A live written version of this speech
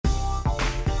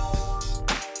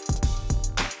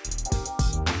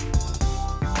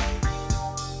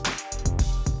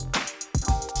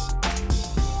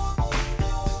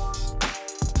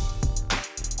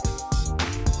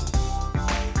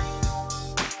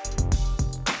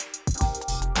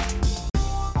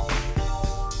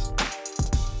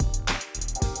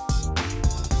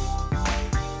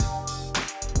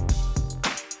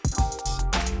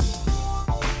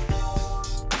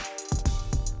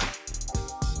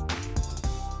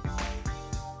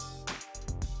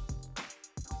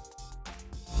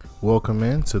Welcome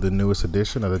in to the newest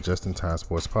edition of the Just in Time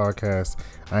Sports Podcast.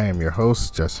 I am your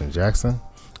host, Justin Jackson.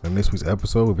 In this week's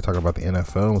episode, we'll be talking about the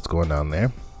NFL and what's going down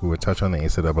there. We will touch on the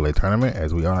NCAA tournament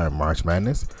as we are in March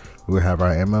Madness. We will have our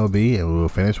MLB and we will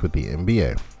finish with the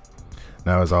NBA.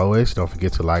 Now, as always, don't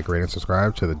forget to like, rate, and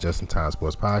subscribe to the Just in Time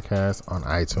Sports Podcast on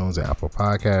iTunes and Apple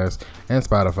Podcasts and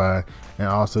Spotify. And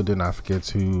also do not forget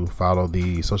to follow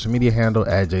the social media handle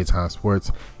at JTime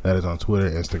Sports. That is on Twitter,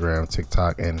 Instagram,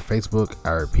 TikTok, and Facebook.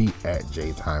 I repeat, at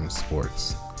JTime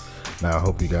Sports. Now, I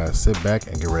hope you guys sit back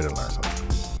and get ready to learn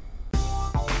something.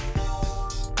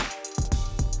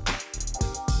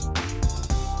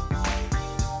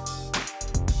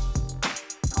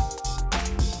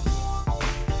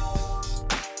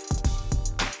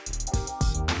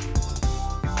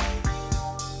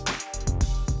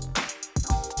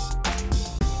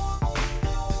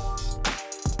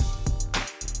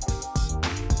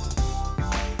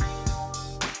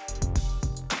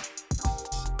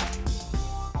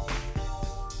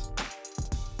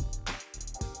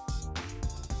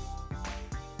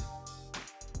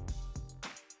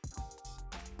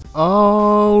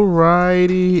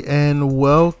 Alrighty, and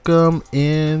welcome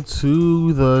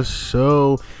into the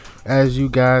show. As you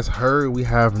guys heard, we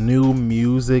have new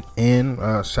music in.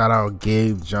 Shout out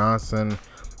Gabe Johnson,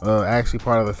 actually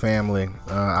part of the family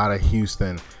out of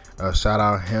Houston. Shout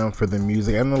out him for the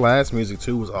music, and the last music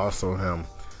too was also him.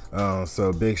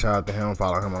 So big shout out to him.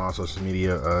 Follow him on all social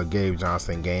media. Gabe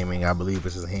Johnson Gaming, I believe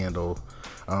is his handle.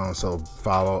 So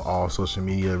follow all social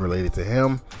media related to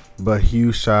him. But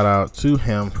huge shout out to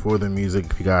him for the music.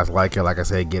 If you guys like it, like I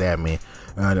said, get at me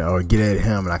or get at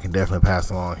him, and I can definitely pass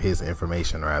along his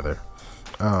information rather.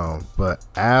 But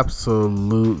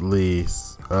absolutely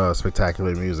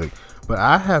spectacular music. But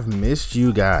I have missed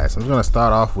you guys. I'm just gonna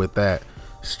start off with that.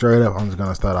 Straight up, I'm just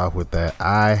gonna start off with that.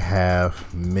 I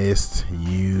have missed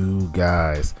you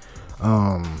guys.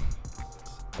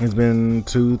 It's been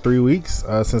 2-3 weeks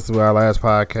since our last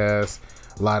podcast.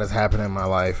 A lot has happened in my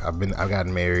life. I've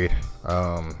gotten married.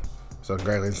 So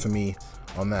congratulations to me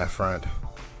on that front.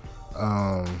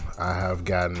 I have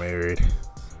gotten married.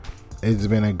 It's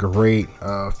been a great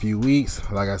few weeks.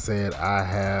 Like I said, I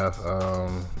have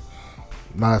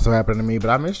not so happened to me, but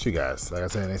I missed you guys. Like I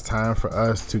said, it's time for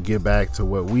us to get back to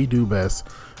what we do best,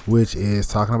 which is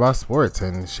talking about sports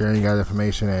and sharing you guys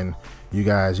information, and you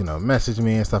guys, message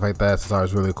me and stuff like that. It's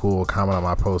always really cool. Comment on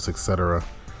my posts, etc.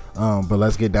 But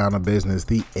let's get down to business.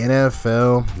 The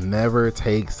NFL never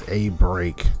takes a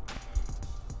break.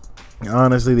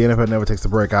 Honestly, the NFL never takes a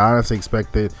break. I honestly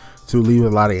expected to lead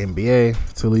with a lot of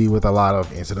NBA, to lead with a lot of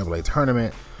NCAA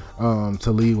tournament,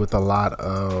 to lead with a lot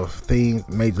of things.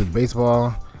 Major League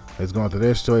Baseball is going through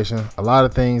their situation. A lot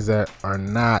of things that are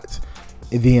not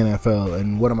the NFL.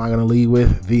 And what am I going to lead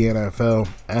with? The NFL.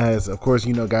 As, of course,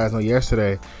 guys know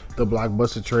yesterday, the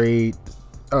blockbuster trade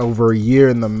over a year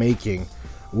in the making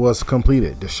was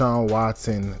completed. Deshaun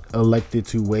Watson elected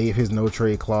to waive his no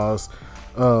trade clause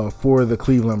for the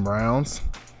Cleveland Browns,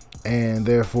 and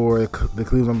therefore the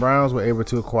Cleveland Browns were able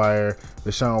to acquire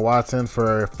Deshaun Watson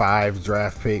for 5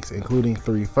 draft picks, including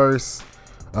 3 firsts,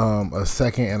 a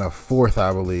second, and a fourth,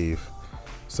 I believe.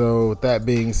 So with that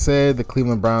being said, the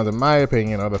Cleveland Browns, in my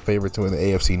opinion, are the favorite to win the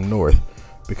AFC North,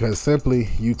 because simply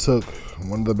you took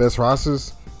one of the best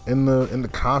rosters in the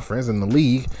conference, in the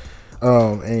league,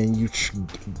 and you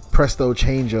presto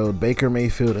changeo Baker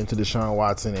Mayfield into Deshaun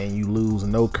Watson, and you lose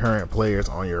no current players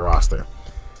on your roster.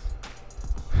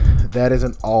 That is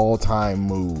an all-time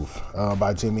move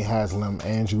by Jimmy Haslam,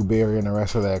 Andrew Berry, and the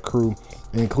rest of that crew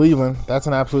in Cleveland. That's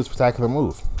an absolute spectacular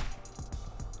move.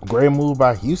 Great move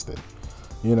by Houston.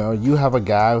 You have a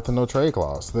guy with a no trade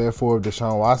clause. Therefore, if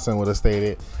Deshaun Watson would have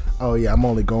stated, "Oh yeah, I'm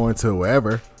only going to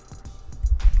wherever,"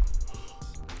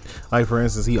 like for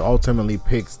instance, he ultimately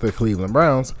picks the Cleveland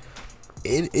Browns.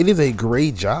 It is a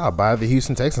great job by the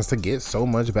Houston Texans to get so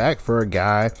much back for a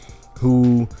guy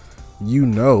who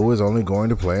is only going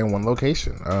to play in one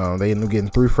location. They end up getting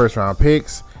 3 first-round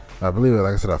picks. I believe,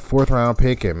 like I said, a 4th-round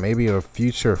pick and maybe a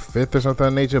future 5th or something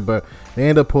of that nature. But they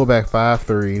end up pulling back 5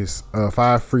 free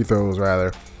throws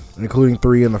rather, including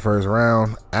 3 in the first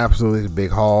round. Absolutely big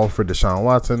haul for Deshaun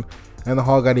Watson. And the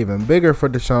haul got even bigger for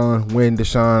Deshaun when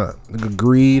Deshaun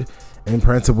agreed in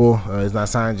principle. It's not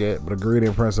signed yet, but agreed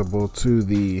in principle to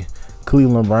the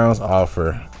Cleveland Browns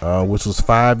offer, which was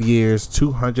 5 years,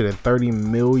 $230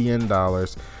 million,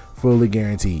 fully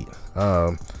guaranteed.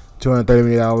 $230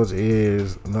 million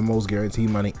is the most guaranteed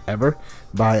money ever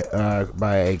by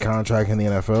a contract in the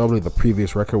NFL. I believe the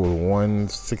previous record was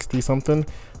 160 something.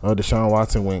 Deshaun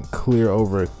Watson went clear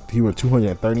over. He went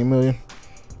 $230 million.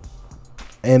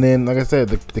 And then, like I said,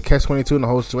 the catch-22 in the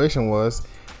whole situation was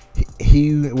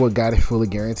he what got it fully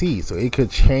guaranteed. So it could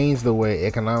change the way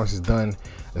economics is done,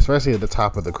 especially at the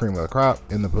top of the cream of the crop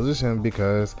in the position,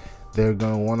 because they're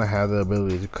going to want to have the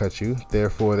ability to cut you.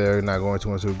 Therefore, they're not going to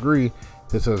want to agree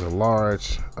to such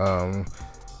large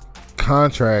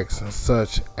contracts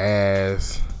such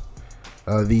as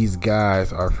these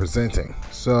guys are presenting.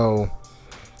 So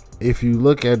if you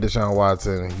look at Deshaun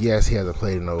Watson, yes, he hasn't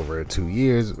played in over 2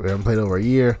 years. We haven't played over a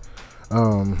year.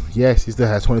 Yes, he still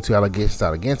has 22 allegations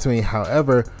out against me.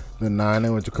 However, the 9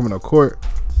 that went to criminal court,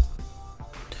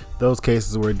 those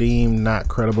cases were deemed not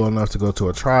credible enough to go to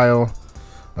a trial,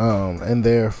 and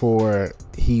therefore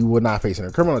he would not face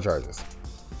any criminal charges.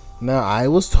 Now, I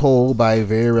was told by a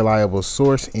very reliable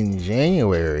source in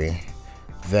January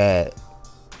that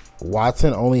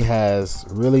Watson only has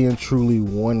really and truly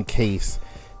one case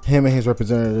him and his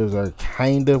representatives are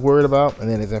kind of worried about, and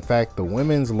then it's in fact the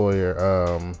women's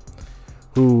lawyer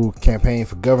who campaigned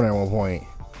for governor at one point.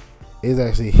 Is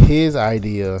actually his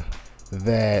idea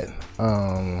that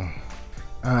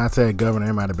I said governor,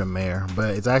 it might have been mayor,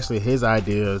 but it's actually his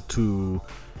idea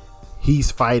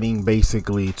he's fighting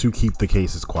basically to keep the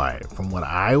cases quiet. From what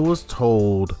I was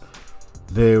told,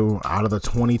 out of the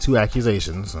 22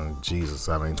 accusations, and Jesus,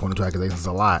 I mean 22 accusations is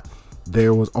a lot,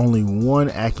 there was only one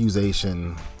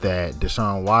accusation that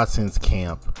Deshaun Watson's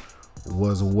camp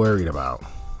was worried about.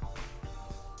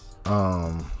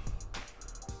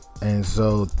 And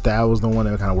so that was the one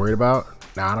they were kind of worried about.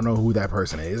 Now, I don't know who that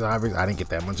person is. Obviously, I didn't get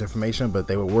that much information, but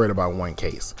they were worried about one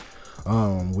case,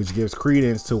 which gives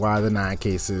credence to why the 9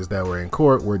 cases that were in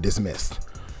court were dismissed.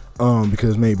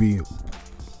 Because maybe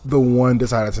the one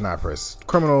decided to not press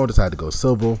criminal, decided to go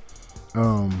civil.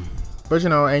 But,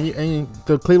 and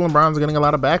the Cleveland Browns are getting a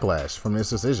lot of backlash from this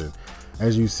decision.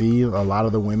 As you see, a lot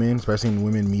of the women, especially in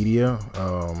women media,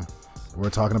 were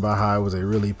talking about how it was a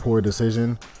really poor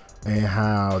decision and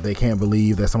how they can't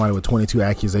believe that somebody with 22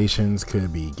 accusations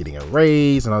could be getting a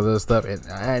raise and all this stuff.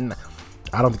 And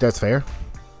I don't think that's fair.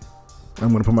 I'm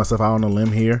going to put myself out on a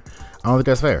limb here. I don't think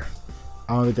that's fair.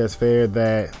 I don't think that's fair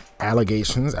that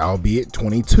allegations, albeit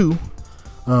 22,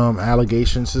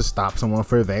 allegations should stop someone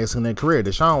from advancing their career.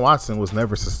 Deshaun Watson was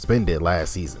never suspended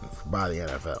last season by the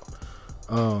NFL.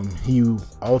 He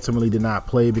ultimately did not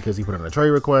play because he put in a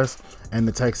trade request, and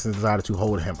the Texans decided to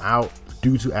hold him out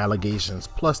due to allegations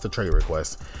plus the trade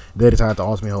request. They decided to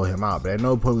ultimately hold him out, but at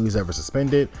no point he was ever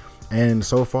suspended. And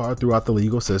so far throughout the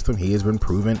legal system, he has been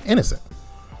proven innocent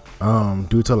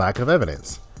due to lack of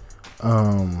evidence.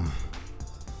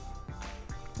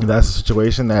 That's a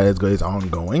situation that is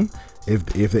ongoing. If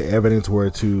the evidence were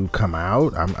to come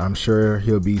out, I'm sure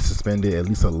he'll be suspended at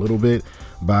least a little bit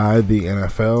by the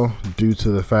NFL due to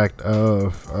the fact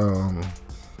of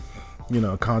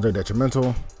conduct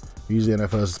detrimental. Usually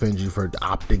NFL suspends you for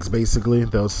optics, basically.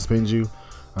 They'll suspend you.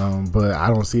 But I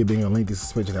don't see it being a lengthy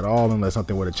suspension at all unless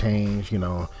something were to change.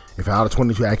 If out of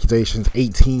 22 accusations,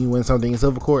 18 win something in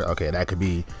civil court, okay, that could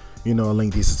be, a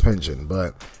lengthy suspension.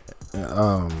 But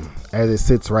as it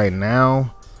sits right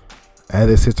now,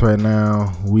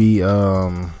 we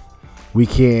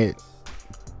can't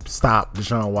stop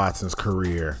Deshaun Watson's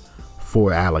career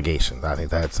for allegations. I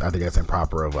think that's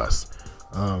improper of us.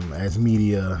 As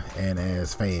media and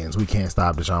as fans, we can't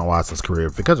stop Deshaun Watson's career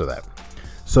because of that.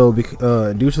 So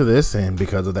due to this and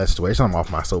because of that situation, I'm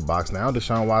off my soapbox now.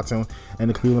 Deshaun Watson and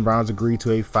the Cleveland Browns agreed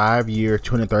to a 5-year,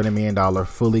 $230 million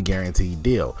fully guaranteed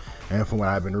deal. And from what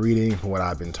I've been reading, from what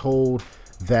I've been told,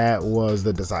 that was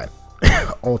the decider.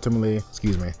 Ultimately,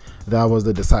 that was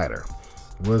the decider.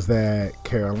 Was that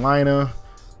Carolina?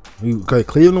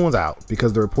 Cleveland was out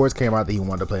because the reports came out that he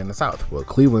wanted to play in the South. Well,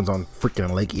 Cleveland's on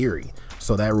freaking Lake Erie,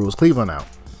 so that rules Cleveland out.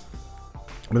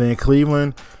 But then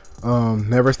Cleveland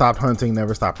never stopped hunting,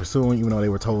 never stopped pursuing, even though they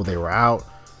were told they were out.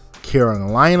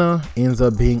 Carolina ends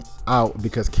up being out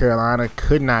because Carolina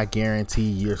could not guarantee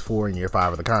years 4 and year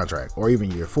 5 of the contract, or even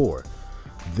year 4.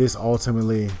 This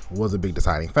ultimately was a big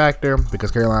deciding factor because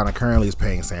Carolina currently is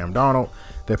paying Sam Darnold.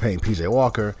 They're paying PJ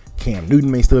Walker. Cam Newton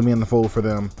may still be in the fold for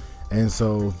them. And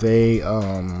so they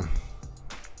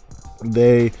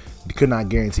could not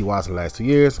guarantee Watson the last 2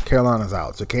 years. Carolina's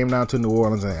out. So it came down to New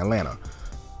Orleans and Atlanta.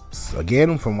 So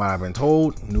again, from what I've been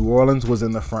told, New Orleans was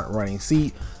in the front running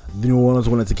seat. New Orleans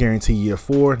wanted to guarantee year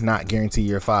 4, not guarantee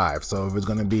year 5. So if it's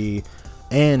going to be,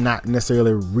 and not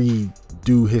necessarily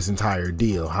redo his entire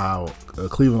deal, how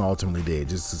Cleveland ultimately did.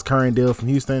 Just his current deal from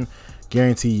Houston,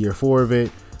 guarantee year 4 of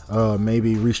it.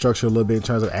 Maybe restructure a little bit in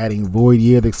terms of adding void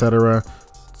years, etc.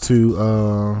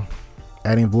 in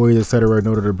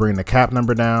order to bring the cap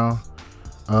number down,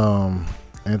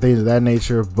 and things of that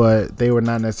nature. But they were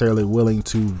not necessarily willing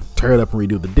to tear it up and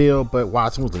redo the deal. But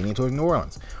Watson was leaning towards New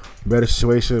Orleans. better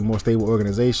situation, more stable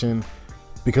organization,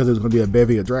 because there's going to be a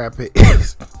bevy of draft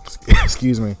picks.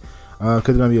 Excuse me. Because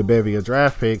there's going to be a bevy of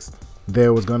draft picks.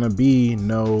 There was going to be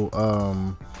no,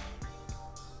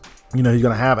 he's going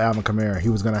to have Alvin Kamara. He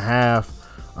was going to have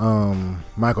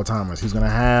Michael Thomas. He's going to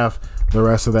have the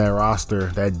rest of that roster,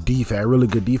 that really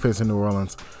good defense in New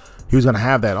Orleans. He was going to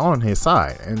have that on his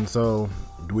side. And so,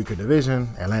 the weaker division,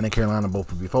 Atlanta and Carolina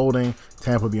both would be folding.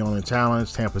 Tampa would be on the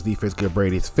challenge. Tampa's defense give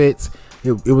Brady's fits.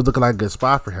 It was looking like a good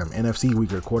spot for him. NFC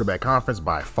weaker quarterback conference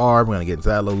by far. We're going to get into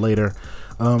that a little later.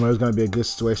 It was going to be a good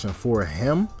situation for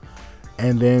him.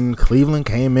 And then Cleveland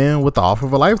came in with the offer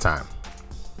of a lifetime.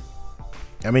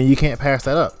 I mean, you can't pass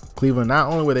that up. Cleveland, not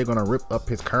only were they going to rip up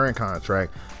his current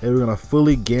contract, they were going to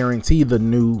fully guarantee the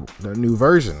new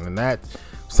version. And that's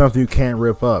something you can't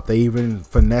rip up. They even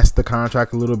finessed the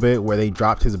contract a little bit where they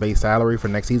dropped his base salary for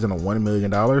next season to $1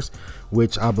 million,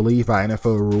 which I believe by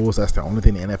NFL rules, that's the only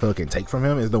thing the NFL can take from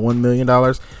him is the $1 million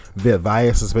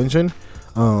via suspension.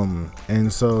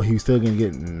 And so he's still going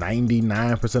to get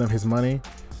 99% of his money.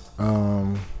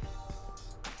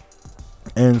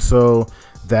 And so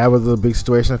that was a big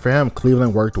situation for him.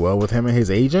 Cleveland worked well with him and his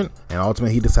agent, and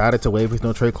ultimately he decided to waive his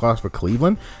no trade clause for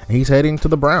Cleveland, and he's heading to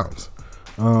the Browns.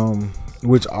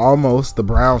 Which almost the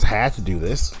Browns had to do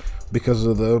this because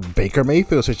of the Baker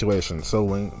Mayfield situation. So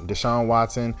when Deshaun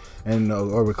Watson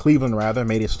or Cleveland rather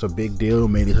made it such a big deal,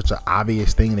 made it such an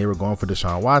obvious thing they were going for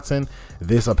Deshaun Watson,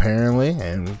 this apparently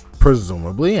and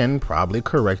presumably and probably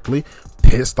correctly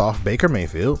pissed off Baker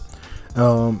Mayfield.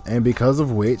 And because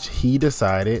of which he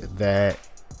decided that,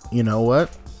 you know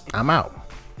what, I'm out.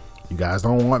 You guys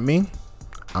don't want me.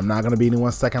 I'm not going to be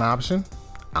anyone's second option.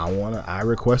 I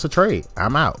request a trade.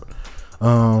 I'm out.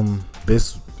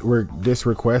 This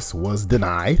request was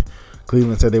denied.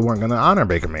 Cleveland said they weren't going to honor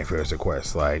Baker Mayfield's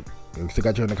request. Like, we still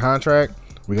got you in the contract.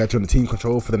 We got you in the team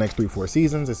control for the next 3-4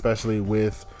 seasons, especially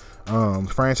with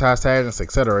franchise tags,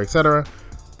 et cetera, et cetera.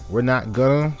 We're not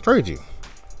going to trade you.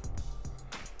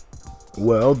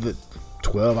 Well,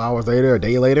 12 hours later, a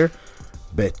day later,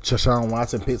 bet Deshaun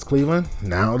Watson picks Cleveland.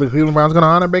 Now the Cleveland Browns going to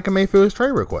honor Baker Mayfield's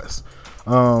trade request.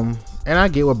 And I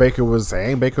get what Baker was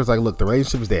saying. Baker was like, look, the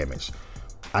relationship is damaged.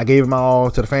 I gave him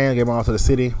all to the fans, gave him all to the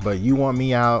city, but you want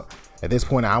me out. At this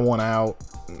point, I want out.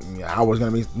 I was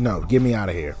going to be, no, get me out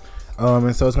of here.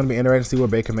 And so it's going to be interesting to see where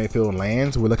Baker Mayfield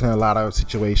lands. We're looking at a lot of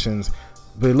situations,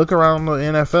 but look around the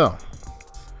NFL.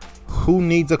 Who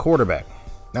needs a quarterback?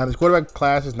 Now, this quarterback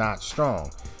class is not strong,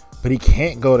 but he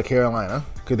can't go to Carolina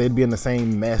because they'd be in the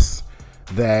same mess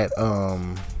that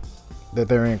that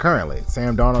they're in currently.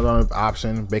 Sam Darnold's on an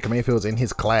option. Baker Mayfield's in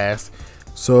his class.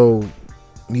 So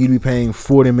you'd be paying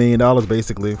 $40 million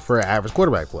basically for an average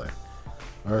quarterback play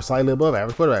or slightly above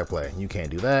average quarterback play. You can't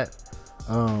do that.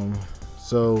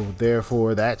 So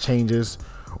therefore that changes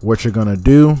what you're going to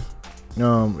do.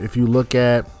 If you look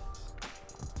at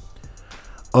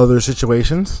other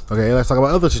situations, okay, let's talk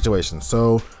about other situations.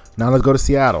 So now let's go to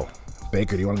Seattle.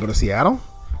 Baker, do you want to go to Seattle?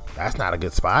 That's not a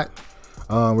good spot.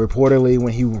 Reportedly,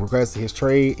 when he requested his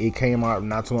trade, it came out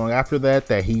not too long after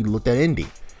that he looked at Indy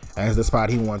as the spot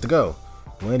he wanted to go.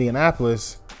 Well,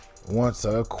 Indianapolis wants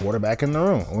a quarterback in the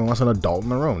room, or wants an adult in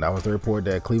the room. That was the report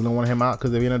that Cleveland wanted him out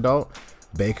because of being an adult.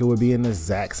 Baker would be in the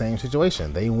exact same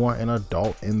situation. They want an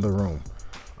adult in the room.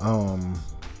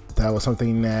 That was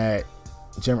something that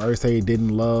Jim Irsay didn't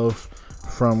love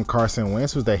from Carson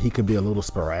Wentz, was that he could be a little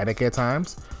sporadic at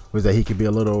times, was that he could be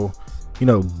a little,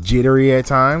 jittery at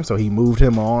times. So he moved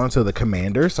him on to the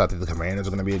Commanders. So I think the Commanders are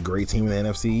going to be a great team in the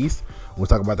NFC East. We'll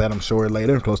talk about that, I'm sure,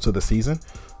 later, close to the season.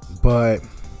 But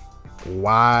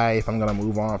why, if I'm going to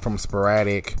move on from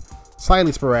sporadic,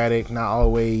 slightly sporadic, not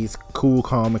always cool,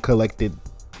 calm, and collected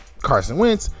Carson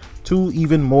Wentz, to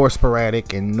even more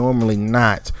sporadic and normally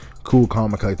not cool,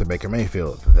 calm, and collected Baker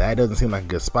Mayfield? That doesn't seem like a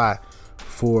good spot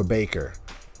for Baker.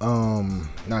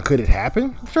 Now, could it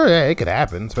happen? Sure, yeah, it could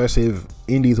happen, especially if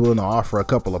Indy's willing to offer a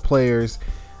couple of players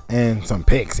and some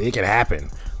picks. It could happen,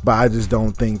 but I just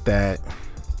don't think that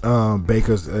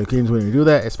Baker's team's willing to do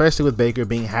that, especially with Baker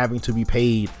having to be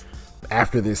paid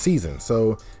after this season.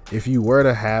 So if you were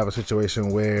to have a situation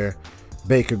where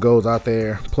Baker goes out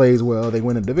there, plays well, they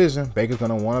win a division, Baker's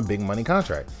going to want a big money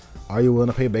contract. Are you willing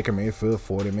to pay Baker Mayfield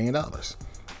 $40 million?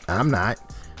 I'm not.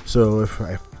 So if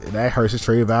that hurts his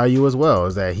trade value as well,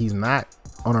 is that he's not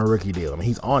on a rookie deal. I mean,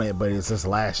 he's on it, but it's just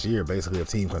last year basically of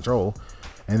team control.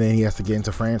 And then he has to get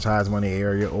into franchise money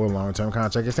area or long-term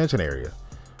contract extension area.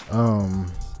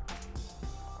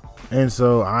 And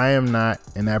so I am not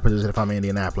in that position if I'm in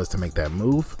Indianapolis to make that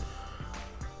move.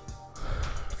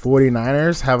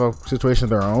 49ers have a situation of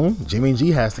their own. Jimmy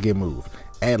G has to get moved.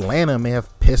 Atlanta may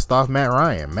have pissed off Matt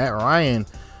Ryan. Matt Ryan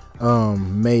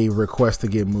may request to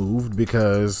get moved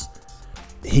because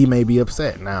he may be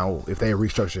upset. Now, if they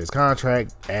restructure his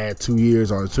contract, add 2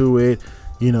 years onto it,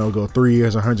 go 3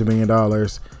 years, $100 million,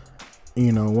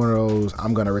 one of those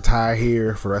I'm going to retire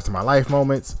here for the rest of my life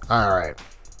moments. All right.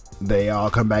 They all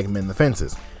come back and mend the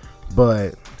fences.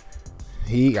 But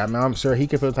I'm sure he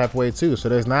can feel the type of way too. So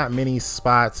there's not many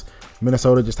spots.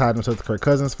 Minnesota just tied themselves to Kirk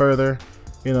Cousins further.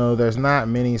 There's not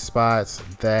many spots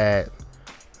that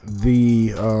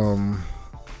the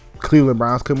Cleveland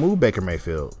Browns could move Baker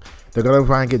Mayfield. They're going to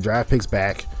try and get draft picks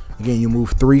back. Again, you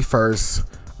move 3 firsts,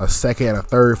 a second, and a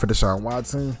third for Deshaun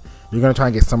Watson. You're going to try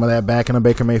and get some of that back in a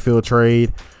Baker Mayfield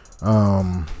trade.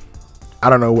 I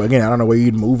don't know. Again, I don't know where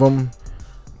you'd move them.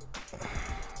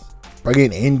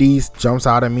 Again, Indies jumps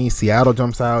out at me. Seattle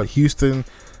jumps out. Houston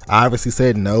obviously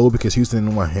said no because Houston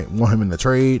didn't want him in the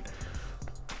trade.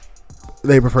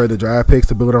 They prefer the draft picks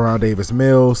to build around Davis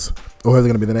Mills, or who's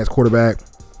going to be the next quarterback.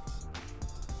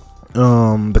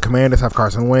 The Commanders have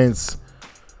Carson Wentz.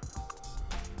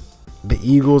 The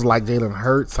Eagles like Jalen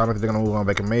Hurts. I don't think they're going to move on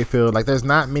Baker Mayfield. There's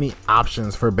not many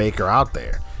options for Baker out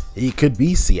there. He could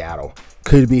be Seattle.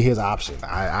 Could be his option.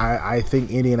 I think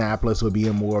Indianapolis would be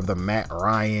in more of the Matt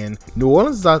Ryan. New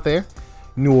Orleans is out there.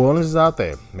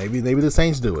 Maybe the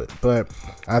Saints do it, but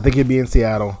I think it'd be in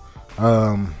Seattle.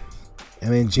 And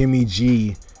then Jimmy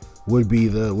G would be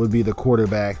the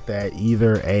quarterback that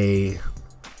either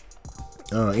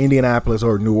Indianapolis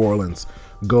or New Orleans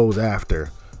goes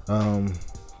after.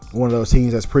 One of those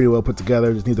teams that's pretty well put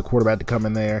together. Just need the quarterback to come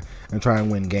in there and try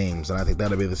and win games, and I think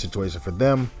that'll be the situation for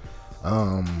them.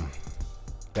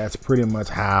 That's pretty much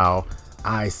how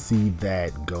I see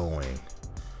that going.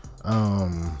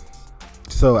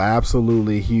 So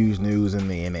absolutely huge news in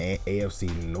the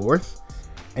AFC North.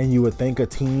 And you would think a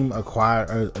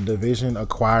division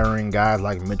acquiring guys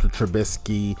like Mitchell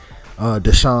Trubisky,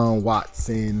 Deshaun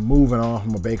Watson, moving on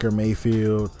from a Baker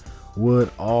Mayfield would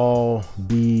all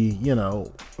be,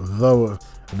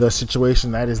 the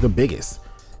situation that is the biggest.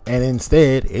 And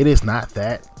instead, it is not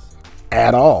that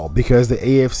at all, because the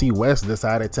AFC West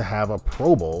decided to have a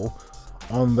Pro Bowl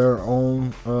on their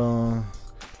own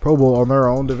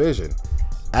division.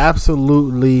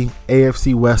 Absolutely,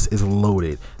 AFC West is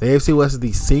loaded. The AFC West is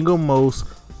the single most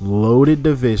loaded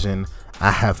division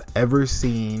I have ever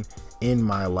seen in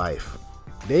my life.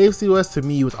 The AFC West to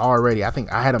me was already, I think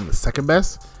I had them the second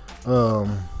best.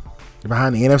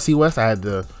 Behind the NFC West, I had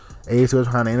the AFC West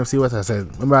behind the NFC West. I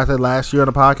said last year on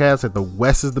the podcast that the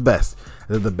West is the best.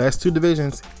 The best two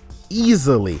divisions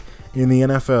easily in the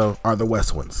NFL are the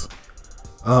West ones.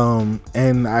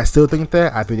 And I still think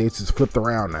that. I think it's just flipped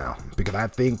around now, because I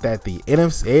think that the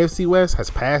AFC West has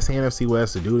passed the NFC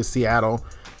West due to Seattle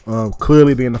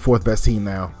clearly being the 4th best team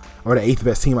now, or the 8th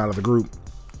best team out of the group.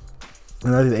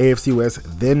 And I think the AFC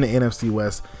West, then the NFC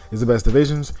West is the best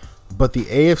divisions. But the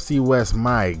AFC West,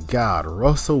 my God,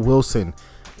 Russell Wilson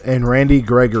and Randy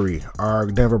Gregory are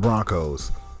Denver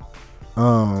Broncos.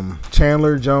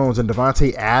 Chandler Jones and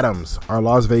Devontae Adams are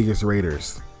Las Vegas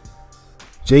Raiders.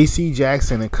 J.C.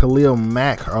 Jackson and Khalil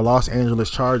Mack are Los Angeles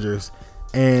Chargers.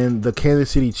 And the Kansas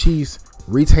City Chiefs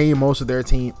retained most of their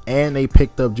team, and they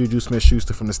picked up Juju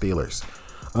Smith-Schuster from the Steelers.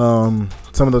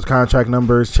 Some of those contract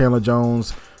numbers: Chandler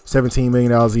Jones, $17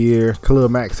 million a year. Khalil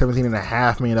Mack,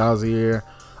 $17.5 million a year.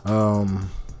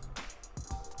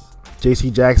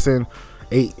 J.C. Jackson,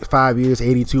 5 years,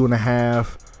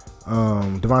 $82.5.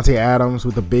 Devontae Adams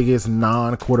with the biggest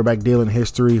non-quarterback deal in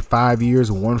history, 5 years,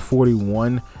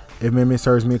 $141, if memory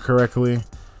serves me correctly.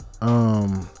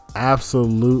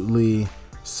 Absolutely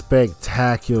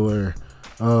spectacular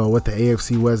what the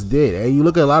AFC West did. And you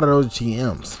look at a lot of those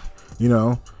GMs, you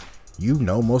know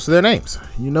most of their names.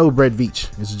 Brett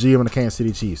Veach is the GM of the Kansas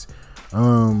City Chiefs.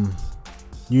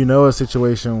 A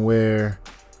situation where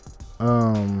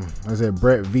I said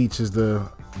Brett Veach is the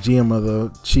GM of the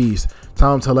Chiefs.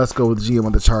 Tom Telesco was the GM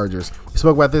of the Chargers. We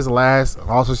spoke about this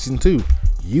also season 2.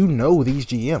 These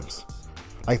GMs.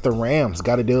 Like the Rams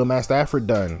got a deal with Matt Stafford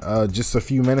done just a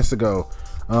few minutes ago.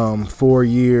 4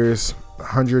 years,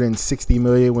 $160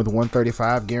 million with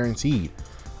 $135 guaranteed.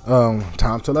 Tom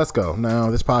Telesco. Now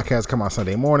this podcast come out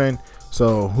Sunday morning,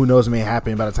 so who knows what may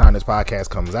happen by the time this podcast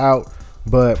comes out.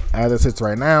 But as it sits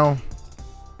right now,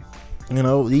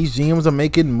 these GMs are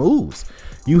making moves.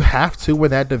 You have to win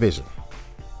that division.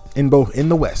 In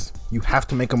the West, you have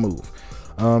to make a move.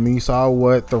 You saw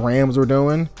what the Rams were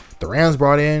doing. The Rams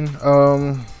brought in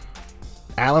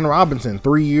Allen Robinson,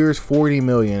 3 years, $40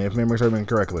 million, if memory serves me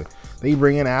correctly. They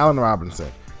bring in Allen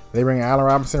Robinson.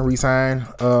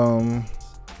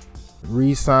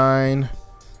 Re-sign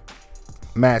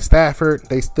Matt Stafford.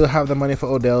 They still have the money for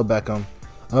Odell Beckham.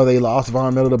 They lost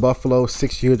Von Miller to Buffalo,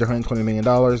 6 years, $120 million.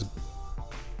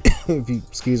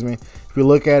 If you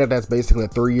look at it, that's basically a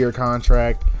 3-year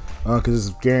contract because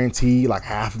it's guaranteed like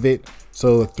half of it.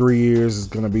 So 3 years is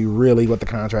going to be really what the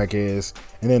contract is.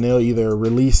 And then they'll either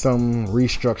release him,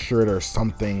 restructure it, or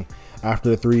something after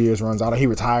the 3 years runs out. He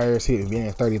retires. He'll be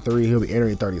in 33. He'll be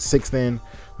entering 36 then.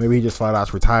 Maybe he just flat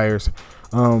out retires.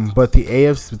 But the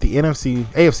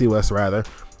AFC West rather,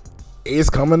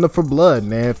 is coming for blood,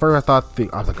 man. At first I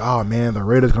was like, oh man, the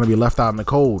Raiders going to be left out in the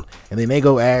cold. And then they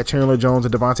go add Chandler Jones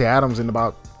and Devontae Adams in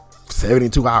about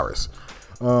 72 hours.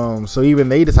 So even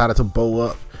they decided to bow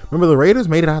up. Remember, the Raiders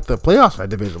made it out the playoffs for that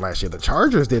division last year. The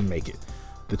Chargers didn't make it.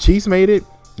 The Chiefs made it.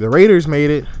 The Raiders made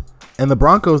it. And the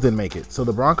Broncos didn't make it. So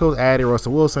the Broncos added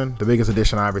Russell Wilson, the biggest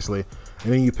addition, obviously.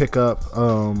 And then you pick up,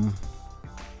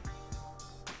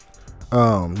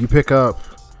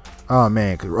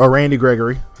 Randy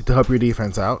Gregory to help your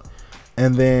defense out.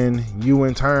 And then you,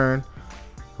 in turn,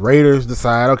 Raiders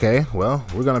decide, okay, well,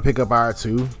 we're going to pick up our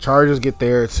 2. Chargers get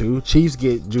their 2. Chiefs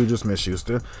get Juju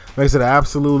Smith-Schuster. Makes it an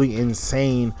absolutely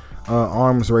insane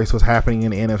arms race what's happening in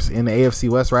the AFC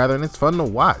West, rather, and it's fun to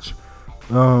watch.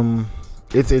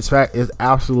 It's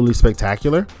absolutely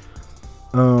spectacular.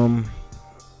 And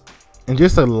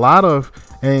just a lot of,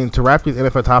 and to wrap this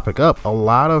NFL topic up, a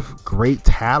lot of great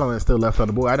talent is still left on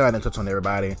the board. I know I didn't touch on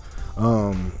everybody.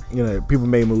 People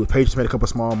made moves. Patriots made a couple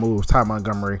small moves. Ty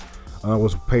Montgomery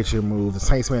was a Patriot move. The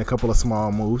Saints made a couple of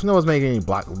small moves. No one's making any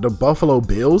block. The Buffalo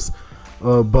Bills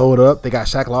bowed up. They got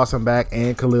Shaq Lawson back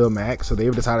and Khalil Mack, so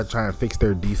they've decided to try and fix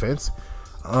their defense.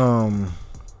 And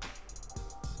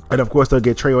of course, they'll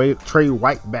get Trey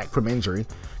White back from injury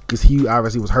because he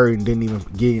obviously was hurt and didn't even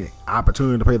get an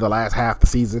opportunity to play the last half of the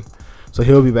season. So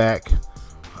he'll be back.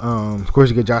 Of course,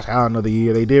 you get Josh Allen another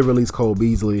year. They did release Cole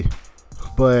Beasley,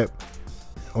 but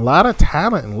a lot of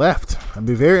talent left. I'd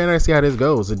be very interested to see how this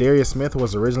goes. Zadarius Smith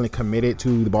was originally committed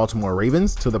to the Baltimore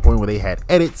Ravens to the point where they had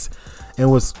edits, and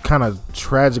what's kind of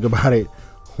tragic about it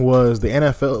was the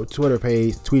NFL Twitter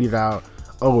page tweeted out,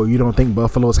 "Oh, you don't think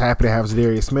Buffalo's happy to have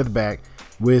Zadarius Smith back?"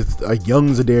 With a young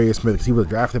Zadarius Smith, because he was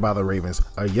drafted by the Ravens.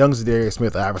 A young Zadarius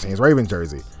Smith, obviously in his Ravens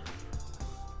jersey.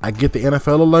 I get the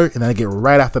NFL alert, and then I get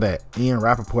right after that, Ian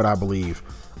Rappaport, I believe,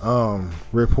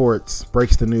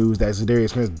 breaks the news that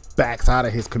Zadarius Smith backs out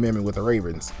of his commitment with the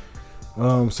Ravens.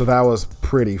 So that was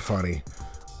pretty funny.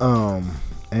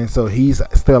 And so he's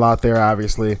still out there,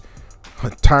 obviously.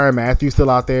 Tyrann Mathieu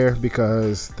still out there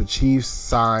because the Chiefs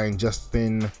signed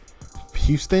Justin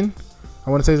Houston, I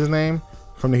want to say his name,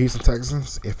 from the Houston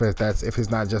Texans. If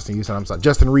it's not Justin Houston, I'm sorry.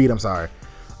 Justin Reed, I'm sorry.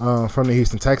 From the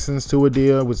Houston Texans to a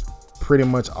deal, which pretty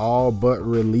much all but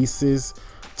releases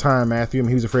Tyrann Mathieu. I mean,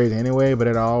 he was a free agent anyway, but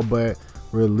it all but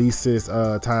releases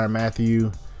Tyrann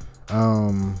Mathieu.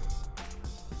 Tyrann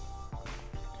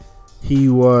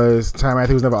Mathieu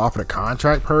was never offered a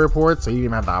contract per report, so he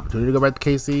didn't have the opportunity to go back to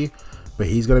KC, but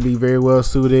he's going to be very well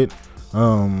suited.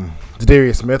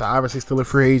 Zadarius Smith, obviously still a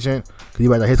free agent because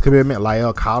he had his commitment.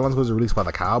 La'el Collins was released by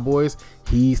the Cowboys.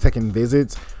 He's taking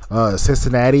visits.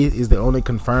 Cincinnati is the only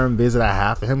confirmed visit I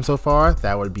have for him so far.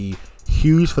 That would be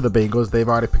huge for the Bengals. They've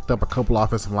already picked up a couple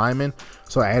offensive linemen,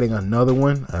 so adding another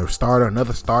one,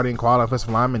 another starting quality offensive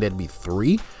lineman, that'd be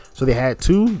 3. So they had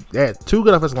two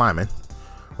good offensive linemen,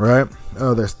 right?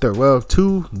 There's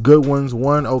 2 good ones,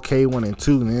 1 okay one, and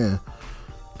 2. Yeah,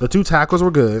 the 2 tackles were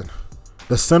good.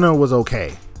 The center was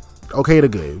okay to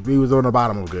good. He was on the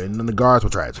bottom of good, and then the guards were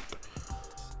tragic.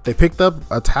 They picked up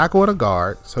a tackle and a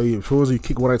guard, so you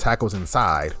kick one of the tackles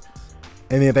inside,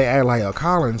 and then they add La'el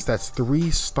Collins. That's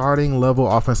 3 starting level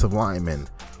offensive linemen,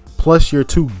 plus your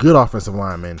 2 good offensive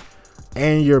linemen,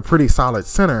 and your pretty solid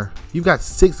center. You've got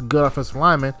 6 good offensive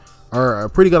linemen, or a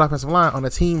pretty good offensive line on a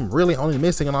team really only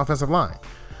missing an offensive line.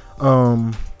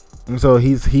 And so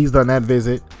he's done that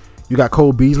visit. You got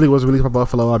Cole Beasley was released by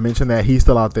Buffalo. I mentioned that. He's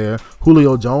still out there.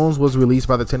 Julio Jones was released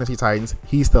by the Tennessee Titans.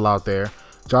 He's still out there.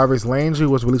 Jarvis Landry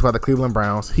was released by the Cleveland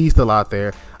Browns. He's still out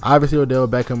there. Obviously, Odell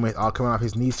Beckham coming off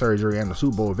his knee surgery and the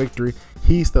Super Bowl victory.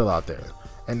 He's still out there.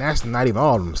 And that's not even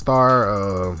all of them.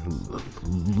 Star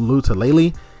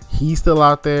Lutalele, he's still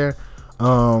out there.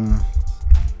 And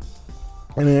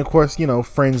then, of course,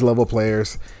 fringe level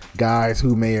players, guys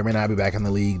who may or may not be back in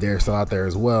the league, they're still out there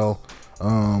as well.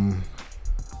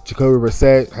 Jacoby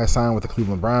Brissett has signed with the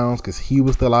Cleveland Browns because he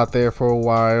was still out there for a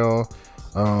while.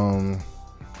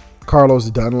 Carlos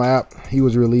Dunlap, he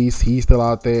was released. He's still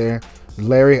out there.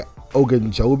 Larry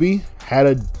Ogunjobi had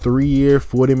a 3-year,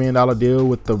 $40 million deal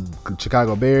with the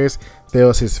Chicago Bears.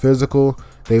 Fails his physical.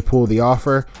 They pulled the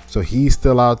offer, so he's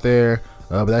still out there.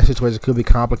 But that situation could be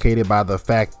complicated by the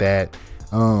fact that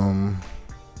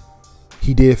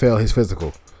he did fail his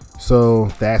physical. So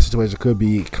that situation could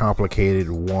be complicated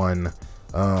one.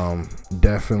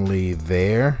 Definitely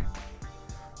there.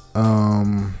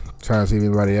 Trying to see if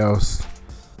anybody else.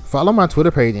 Follow my Twitter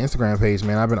page, Instagram page,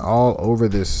 man. I've been all over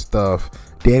this stuff.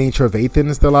 Danny Trevathan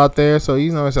is still out there. So,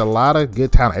 it's a lot of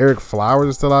good talent. Eric Flowers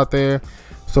is still out there.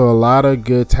 So, a lot of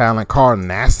good talent. Carl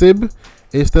Nassib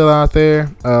is still out there.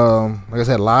 Like I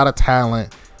said, a lot of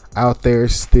talent out there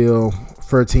still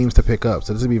for teams to pick up.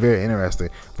 So, this will be very interesting.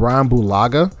 Brian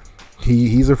Bulaga,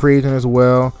 he's a free agent as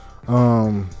well.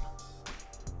 Man,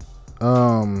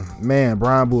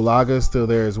 Brian Bulaga is still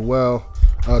there as well.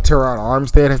 Teron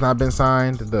Armstead has not been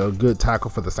signed. The good tackle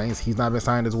for the Saints, he's not been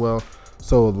signed as well.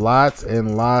 So lots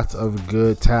and lots of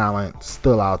good talent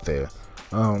still out there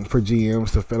for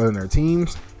GMs to fill in their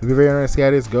teams. If you're very interested in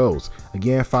how this goes,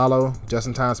 again, follow Just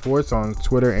in Time Sports on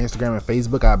Twitter, Instagram, and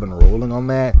Facebook. I've been rolling on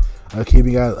that.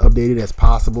 Keeping you guys updated as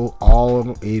possible,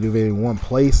 all in one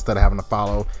place instead of having to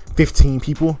follow 15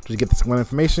 people to get this one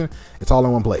information. It's all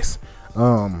in one place.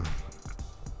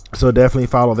 So definitely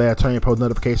follow that. Turn your post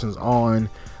notifications on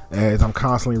as I'm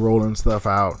constantly rolling stuff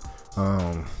out.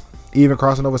 Even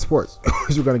crossing over sports,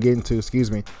 which we're going to get into,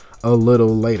 a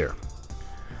little later.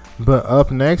 But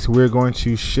up next, we're going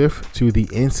to shift to the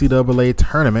NCAA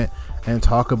tournament and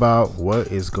talk about what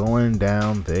is going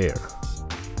down there.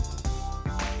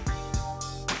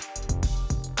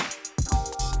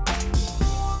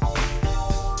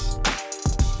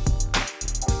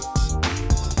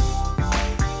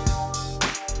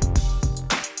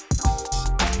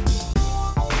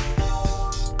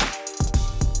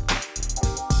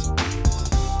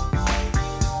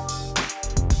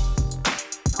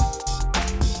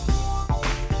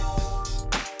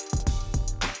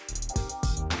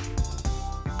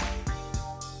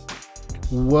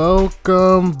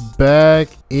 Welcome back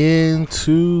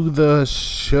into the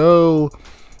show.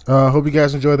 Hope you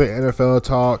guys enjoy the NFL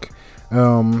talk.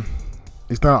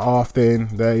 It's not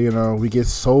often that we get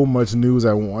so much news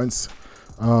at once.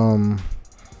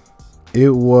 It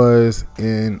was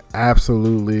an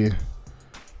absolutely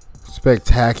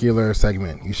spectacular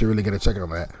segment. You should really get a check on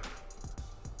that.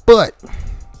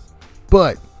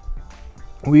 But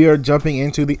we are jumping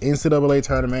into the NCAA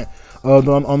tournament. On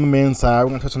the men's side, we're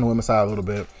going to touch on the women's side a little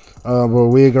bit, but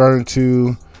we're going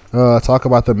to talk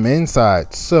about the men's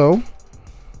side. So,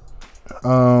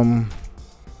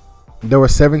 there were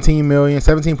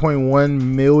 17.1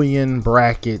 million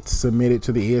brackets submitted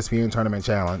to the ESPN Tournament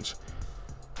Challenge.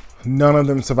 None of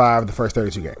them survived the first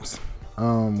 32 games,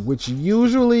 which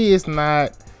usually is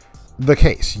not the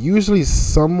case. Usually,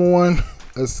 someone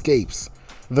escapes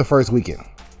the first weekend.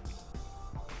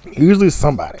 Usually,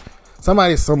 somebody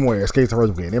somewhere escapes the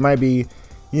first weekend. It might be,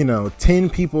 10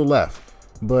 people left,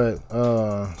 but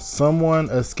someone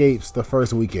escapes the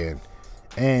first weekend,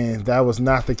 and that was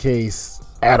not the case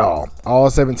at all. All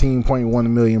 17.1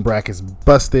 million brackets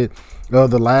busted.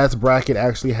 The last bracket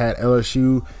actually had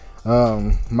LSU,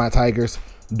 my Tigers,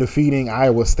 defeating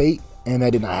Iowa State, and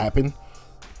that did not happen.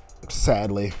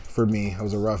 Sadly for me, it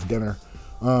was a rough dinner.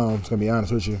 I'm just gonna be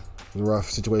honest with you, it was a rough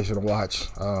situation to watch.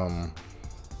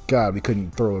 God, we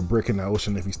couldn't throw a brick in the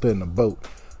ocean if we stood in a boat.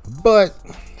 But,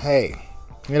 hey,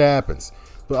 it happens.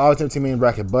 But all 17 million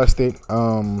bracket busted.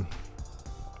 I'm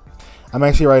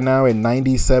actually right now at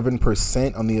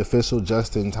 97% on the official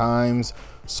Justin Times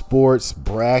sports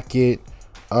bracket.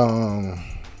 I'm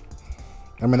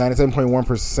at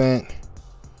 97.1%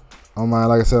 on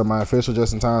my official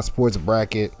Justin Times sports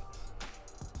bracket.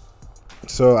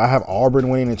 So I have Auburn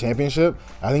winning the championship.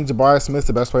 I think Jabari Smith's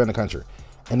the best player in the country.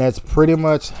 And that's pretty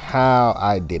much how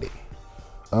I did it.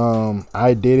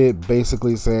 I did it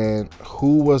basically saying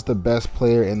who was the best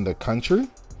player in the country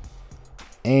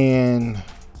and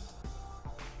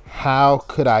how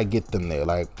could I get them there.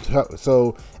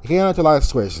 So it came out to a lot of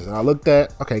situations. And I looked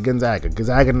at, Gonzaga.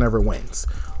 Gonzaga never wins.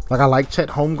 I like Chet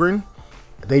Holmgren.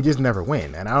 They just never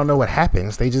win. And I don't know what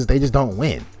happens. They just don't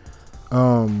win.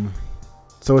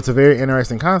 So it's a very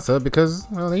interesting concept because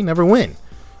they never win.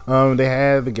 They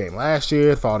had the game last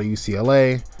year, fall to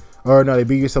UCLA. Or no, they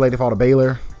beat UCLA, they fall to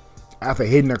Baylor. After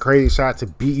hitting a crazy shot to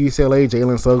beat UCLA,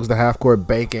 Jalen Suggs, the half-court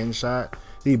bank-in shot.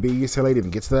 He beat UCLA, didn't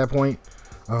even get to that point.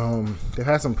 They've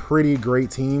had some pretty great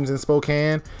teams in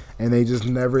Spokane, and they just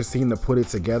never seem to put it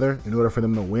together in order for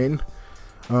them to win.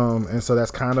 And so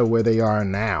that's kind of where they are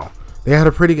now. They have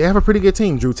a pretty good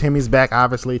team. Drew Timmy's back,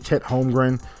 obviously. Chet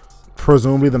Holmgren,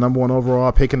 presumably the number 1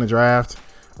 overall pick in the draft.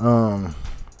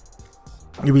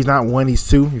 If he's not 1, he's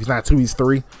 2. If he's not 2, he's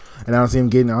 3. And I don't see him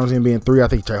being 3. I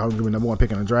think Chet Holmgren will be number 1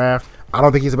 pick in the draft. I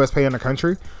don't think he's the best player in the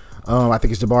country. I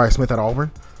think it's Jabari Smith at Auburn.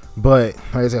 But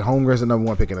like I said, Holmgren's the number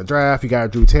 1 pick in the draft. You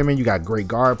got Drew Timmon. You got great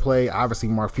guard play. Obviously,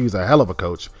 Mark Few's a hell of a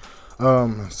coach.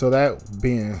 So that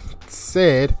being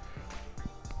said,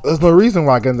 there's no reason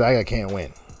why Gonzaga can't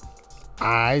win.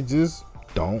 I just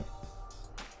don't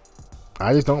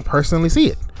personally see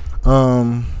it.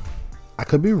 I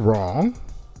could be wrong.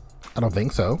 I don't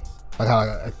think so. Like how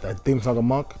I think like a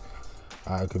monk.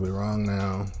 I could be wrong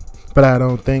now, but I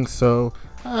don't think so.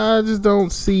 I just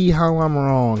don't see how I'm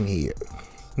wrong here.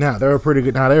 Now they're a very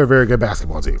good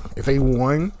basketball team. If they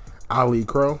won, I'll eat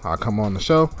crow. I'll come on the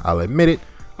show. I'll admit it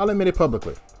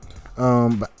publicly.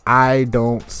 But I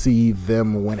don't see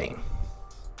them winning.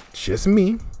 It's just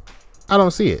me. I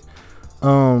don't see it.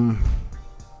 But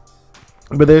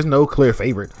there's no clear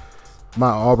favorite. My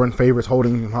Auburn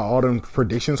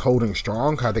predictions holding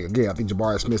strong. I think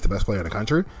Jabari Smith's the best player in the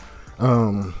country.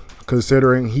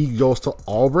 Considering he goes to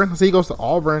Auburn. So he goes to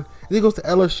Auburn. And he goes to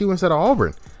LSU instead of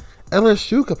Auburn.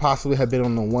 LSU could possibly have been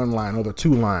on the 1 line or the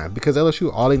 2 line, because LSU,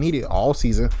 all they needed all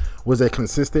season was a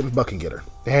consistent bucket getter.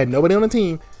 They had nobody on the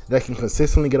team that can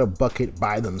consistently get a bucket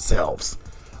by themselves.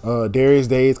 Darius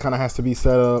Days kind of has to be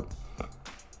set up.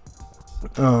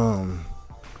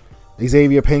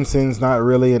 Xavier Pinson's not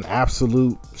really an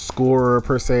absolute scorer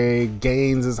per se.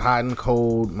 Gaines is hot and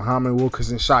cold. Muhammad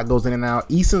Wilkerson's shot goes in and out.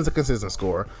 Eason's a consistent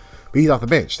scorer, but he's off the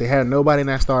bench. They had nobody in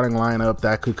that starting lineup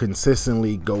that could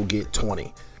consistently go get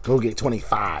 20. Go get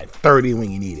 25, 30 when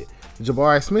you need it.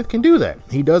 Jabari Smith can do that.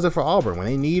 He does it for Auburn. When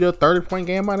they need a 30-point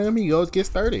game out of him, he goes gets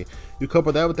 30. You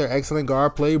couple that with their excellent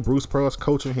guard play. Bruce Pearl's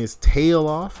coaching his tail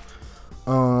off.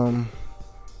 And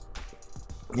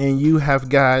you have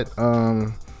got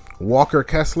Walker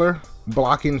Kessler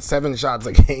blocking 7 shots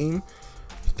a game.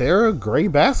 They're a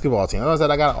great basketball team. As I said,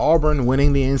 I got Auburn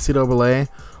winning the NCAA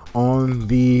on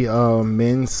the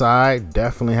men's side.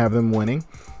 Definitely have them winning.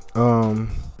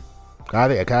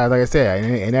 Like I said,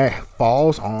 and that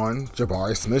falls on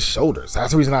Jabari Smith's shoulders.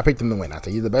 That's the reason I picked him to win. I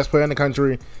think he's the best player in the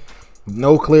country.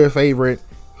 No clear favorite.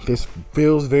 This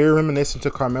feels very reminiscent to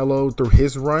Carmelo through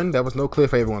his run. That was no clear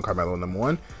favorite when Carmelo number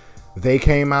 1. They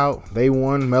came out, they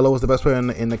won. Melo was the best player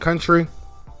in the country.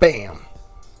 Bam.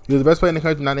 He was the best player in the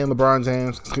country, not named LeBron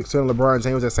James. Still LeBron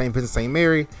James at St. Vincent St.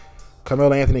 Mary.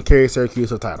 Carmelo Anthony carried Syracuse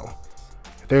to the title.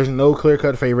 There's no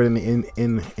clear-cut favorite in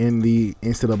the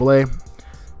NCAA.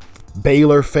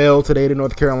 Baylor fell today to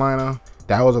North Carolina.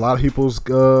 That was a lot of people's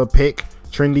pick.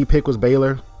 Trendy pick was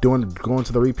Baylor going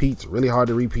to the repeats. Really hard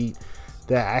to repeat.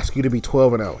 That asks you to be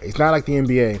 12-0. It's not like the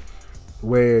NBA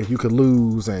where you could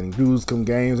lose some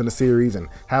games in the series and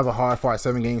have a hard-fought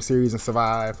 7-game series and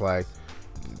survive. Like,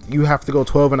 you have to go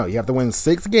 12-0. You have to win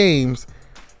 6 games.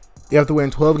 You have to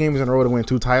win 12 games in a row to win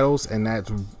 2 titles, and that's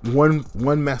one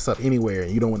mess up anywhere,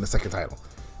 and you don't win the second title.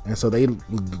 And so they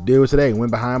did it today.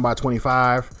 Went behind by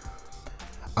 25.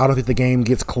 I don't think the game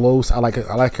gets close. I like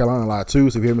Carolina a lot too.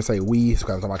 So if you hear me say we, because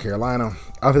I'm talking about Carolina,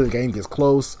 I don't think the game gets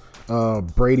close.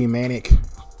 Brady Manick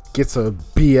gets a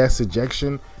BS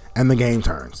ejection, and the game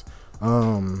turns. It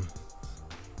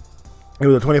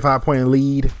was a 25-point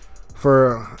lead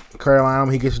for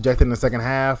Carolina. He gets ejected in the second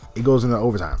half. It goes into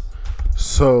overtime.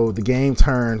 So the game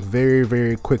turned very,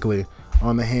 very quickly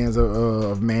on the hands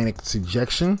of Manick's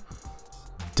ejection.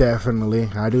 Definitely,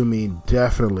 I do mean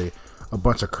definitely, a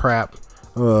bunch of crap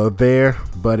there,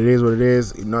 but it is what it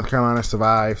is. North Carolina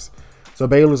survives, so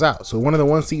Baylor's out. So one of the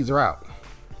 1 seeds are out.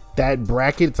 That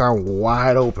bracket's on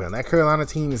wide open. That Carolina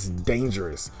team is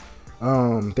dangerous.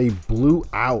 They blew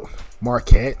out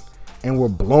Marquette and were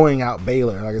blowing out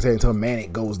Baylor, like I said, until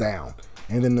Manick goes down,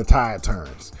 and then the tide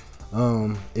turns.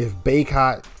 If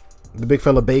Baycott, the big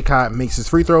fella Baycott, makes his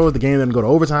free throws, the game doesn't go to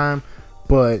overtime.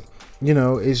 But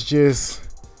it's just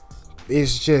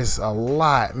a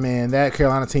lot, man. That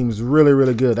Carolina team is really,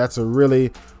 really good. That's a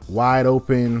really wide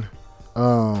open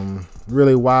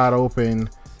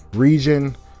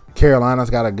region. Carolina's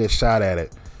got a good shot at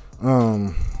it.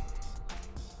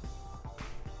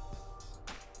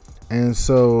 And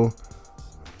so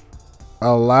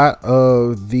a lot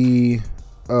of the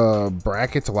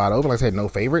brackets are wide open. Like I said, no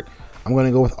favorite. I'm going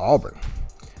to go with Auburn.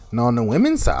 Now on the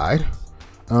women's side,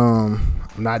 I'm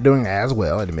not doing as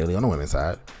well, admittedly, on the women's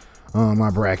side. My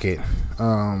bracket,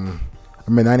 I'm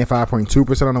at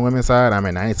 95.2% on the women's side. I'm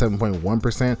at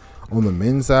 97.1% on the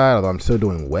men's side, although I'm still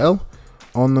doing well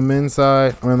on the men's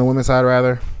side, or on the women's side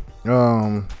rather.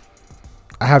 I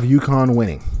have UConn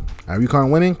winning.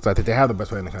 Because I think they have the best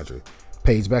player in the country,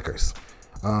 Paige Beckers.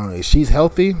 If she's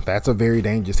healthy, that's a very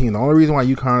dangerous team. The only reason why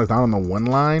UConn is not on the 1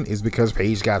 line is because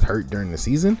Paige got hurt during the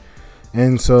season.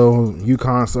 And so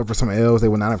UConn suffered some L's they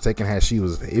would not have taken if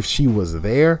she was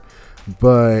there.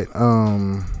 But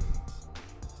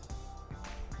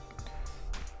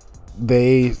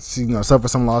they suffered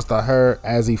some loss to her.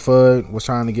 Azzi Fudd was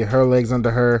trying to get her legs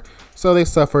under her, so they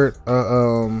suffered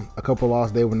a couple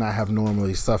losses they would not have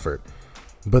normally suffered.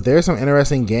 But there's some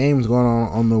interesting games going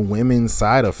on the women's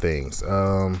side of things.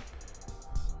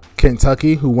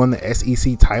 Kentucky, who won the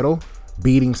SEC title,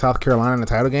 beating South Carolina in the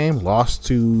title game, lost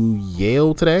to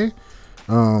Yale today.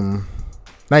 Not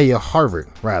Yale, Harvard,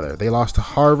 rather. They lost to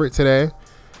Harvard today.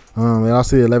 They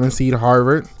lost to the 11 seed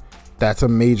Harvard. That's a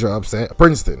major upset.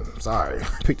 Princeton, sorry.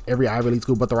 I picked every Ivy League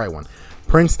school but the right one.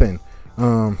 Princeton,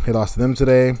 they lost to them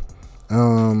today.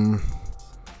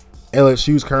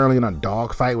 LSU's currently in a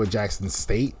dogfight with Jackson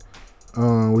State,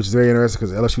 which is very interesting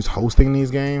because LSU's hosting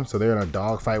these games. So they're in a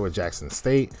dogfight with Jackson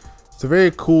State. It's a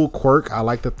very cool quirk. I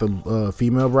like that the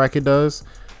female bracket does.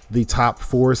 The top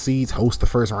 4 seeds host the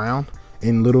first round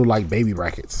in little like baby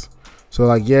brackets. So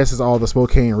like, yes, it's all the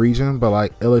Spokane region, but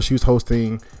like LSU's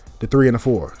hosting the 3 and the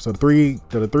 4. So the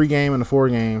 3 game and the 4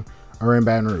 game are in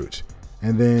Baton Rouge,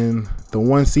 and then the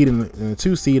 1 seed and the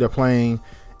 2 seed are playing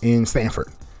in Stanford.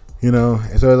 And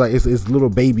so it's little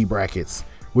baby brackets,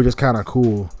 which is kind of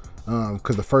cool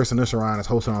because the first initial round is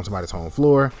hosted on somebody's home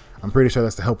floor. I'm pretty sure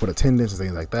that's to help with attendance and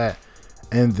things like that.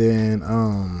 And then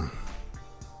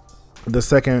the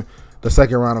second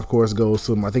round, of course, goes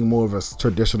to I think more of a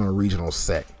traditional regional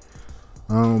set.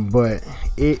 But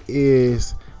it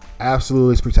is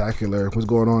absolutely spectacular what's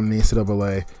going on in the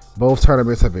NCAA. Both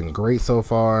tournaments have been great so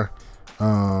far.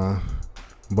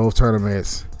 Both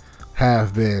tournaments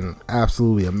have been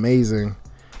absolutely amazing,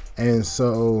 and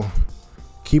so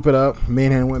keep it up,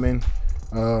 men and women.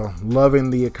 Loving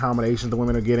the accommodations the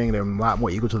women are getting. They're a lot more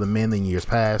equal to the men than years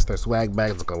past. Their swag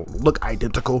bags look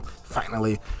identical.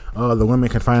 Finally, the women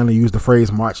can finally use the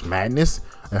phrase March Madness.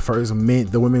 At first,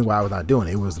 the women, I was not doing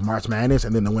it. It was March Madness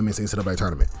and then the women's NCAA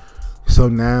tournament. So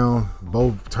now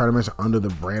both tournaments are under the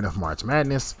brand of March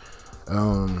Madness.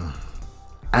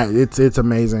 It's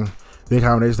amazing the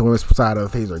accommodations the women's side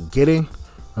of things are getting,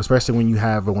 especially when you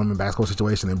have a women's basketball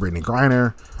situation in Brittany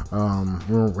Griner.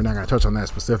 We're not going to touch on that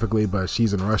specifically, but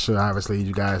she's in Russia. Obviously,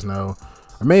 you guys know,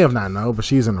 or may have not know, but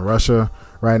she's in Russia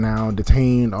right now,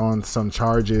 detained on some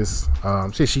charges.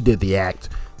 She did the act,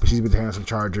 but she's been detained on some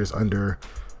charges under,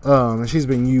 and she's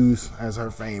been used as her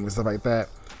fame and stuff like that.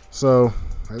 So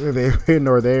they're here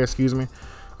nor there, excuse me.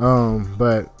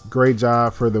 But great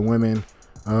job for the women.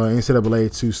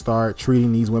 NCAA to start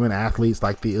treating these women athletes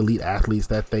like the elite athletes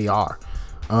that they are.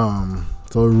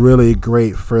 So really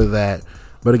great for that.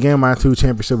 But again, my 2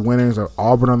 championship winners are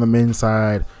Auburn on the men's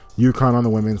side, UConn on the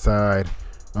women's side.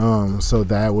 So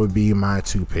that would be my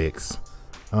 2 picks.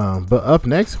 But up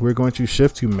next, we're going to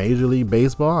shift to Major League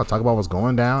Baseball. I'll talk about what's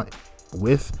going down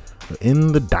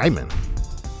in the Diamond.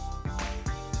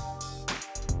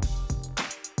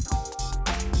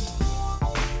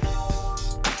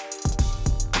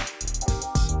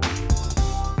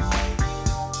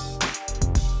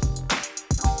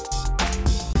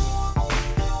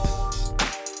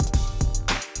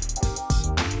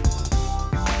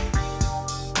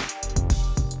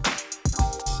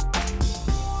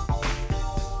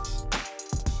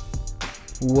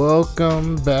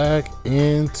 Welcome back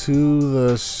into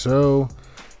the show,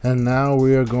 and now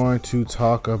we are going to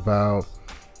talk about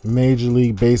Major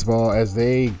League Baseball as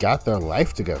they got their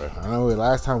life together. I know the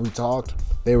last time we talked,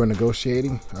 they were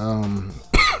negotiating,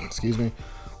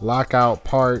 lockout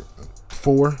part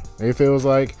 4, it feels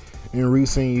like, in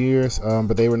recent years,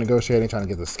 but they were negotiating, trying to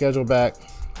get the schedule back,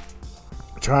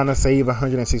 trying to save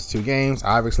 162 games.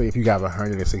 Obviously, if you got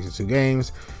 162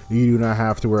 games, you do not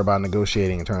have to worry about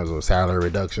negotiating in terms of salary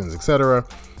reductions, etc.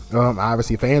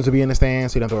 Obviously, fans will be in the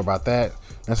stands, so you don't have to worry about that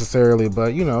necessarily.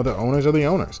 But, the owners are the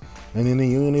owners. And then the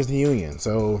union is the union.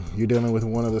 So you're dealing with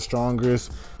one of the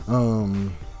strongest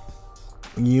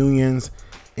unions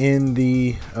in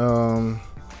the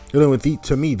dealing with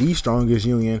the strongest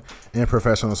union in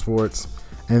professional sports.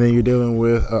 And then you're dealing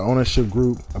with an ownership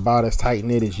group about as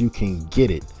tight-knit as you can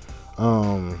get it.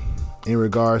 In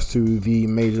regards to the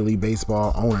Major League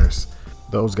Baseball owners,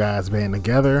 those guys band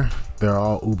together. They're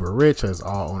all uber rich, as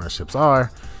all ownerships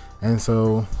are. And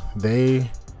so they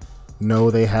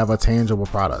know they have a tangible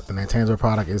product. And that tangible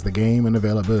product is the game and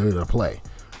availability to play.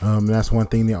 That's one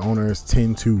thing the owners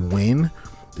tend to win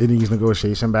in these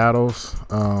negotiation battles,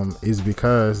 is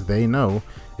because they know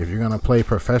if you're going to play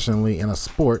professionally in a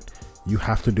sport, you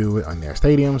have to do it on their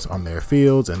stadiums, on their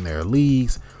fields, and their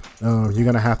leagues. You're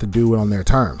going to have to do it on their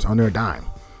terms, on their dime.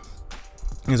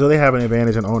 And so they have an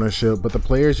advantage in ownership, but the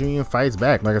Players Union fights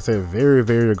back. Like I said, very,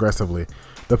 very aggressively.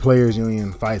 The Players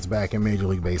Union fights back in Major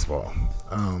League Baseball.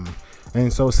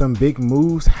 And so some big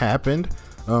moves happened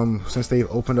Since they've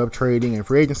opened up trading and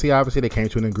free agency, obviously they came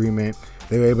to an agreement.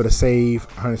 They were able to save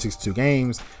 162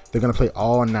 games. They're going to play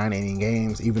all 9-inning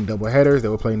games, even double headers. They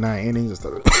will play 9 innings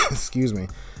instead of,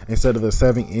 instead of the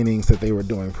 7 innings that they were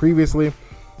doing previously.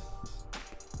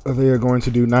 They are going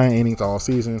to do 9 innings all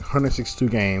season, 162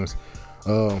 games.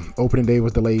 Opening day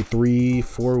was delayed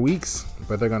 3-4 weeks,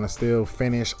 but they're going to still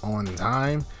finish on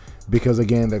time because,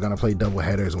 again, they're going to play double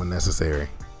headers when necessary.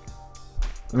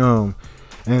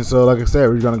 And so, like I said,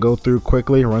 we're going to go through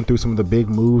quickly, run through some of the big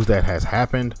moves that has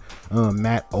happened.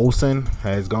 Matt Olson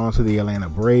has gone to the Atlanta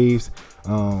Braves.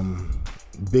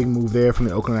 Big move there from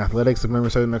the Oakland Athletics, if I remember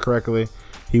saying that correctly.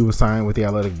 He was signed with the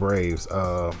Athletic Braves.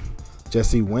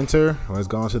 Jesse Winter has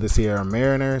gone to the Seattle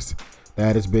Mariners.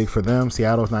 That is big for them.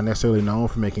 Seattle's not necessarily known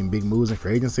for making big moves in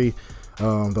free agency.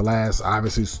 The last,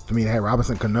 obviously, to me, they had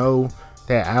Robinson Cano,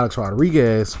 they had Alex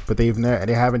Rodriguez, but they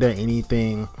haven't done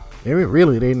anything. They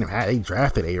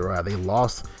drafted A-Rod.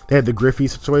 They had the Griffey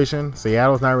situation.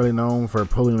 Seattle's not really known for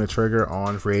pulling the trigger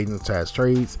on free agents as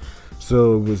trades.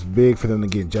 So it was big for them to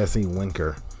get Jesse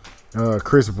Winker.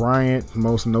 Chris Bryant,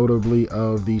 most notably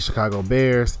of the Chicago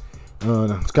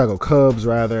Cubs,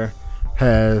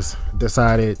 has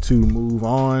decided to move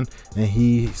on, and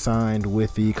he signed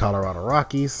with the Colorado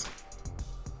Rockies.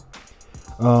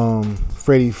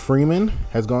 Freddie Freeman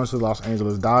has gone to the Los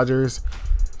Angeles Dodgers.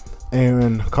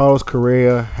 And Carlos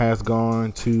Correa has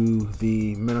gone to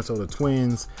the Minnesota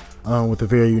Twins with a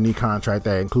very unique contract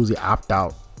that includes the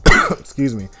opt-out,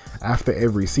 after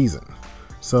every season.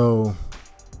 So,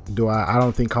 I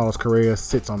don't think Carlos Correa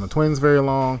sits on the Twins very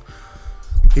long.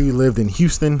 He lived in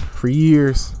Houston for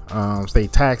years,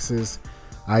 state taxes.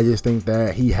 I just think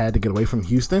that he had to get away from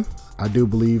Houston. I do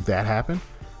believe that happened,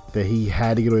 that he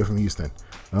had to get away from Houston.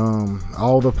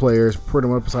 All the players, pretty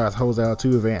much besides Jose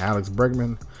Altuve and Alex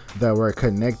Bregman, that were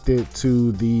connected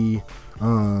to the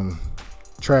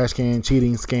trash can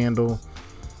cheating scandal,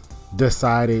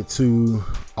 decided to,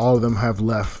 all of them have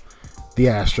left the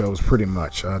Astros pretty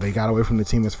much. They got away from the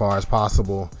team as far as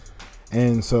possible.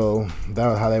 And so that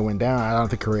was how they went down. I don't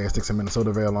think Correa sticks in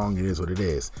Minnesota very long. It is what it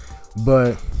is.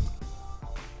 But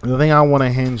the thing I want to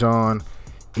hinge on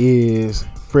is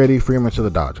Freddie Freeman to the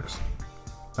Dodgers.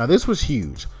 Now, this was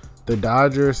huge. The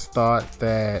Dodgers thought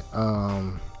that,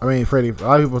 a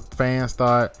lot of fans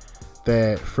thought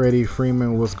that Freddie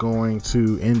Freeman was going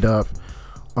to end up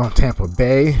on Tampa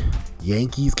Bay.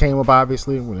 Yankees came up,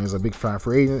 obviously, when there's a big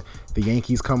free agent. The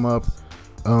Yankees come up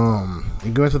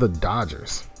and go into the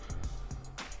Dodgers.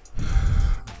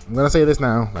 I'm going to say this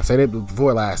now. I said it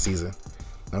before last season.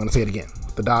 I'm going to say it again.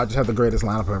 The Dodgers have the greatest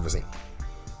lineup I've ever seen.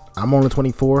 I'm only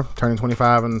 24, turning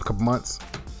 25 in a couple months.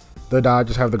 The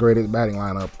Dodgers have the greatest batting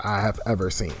lineup I have ever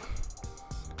seen.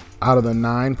 Out of the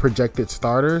 9 projected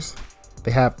starters,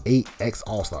 they have 8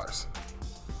 ex-All-Stars.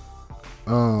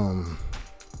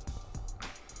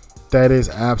 That is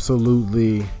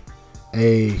absolutely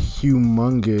a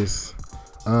humongous.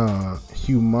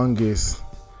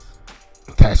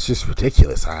 That's just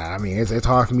ridiculous. I mean, it's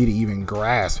hard for me to even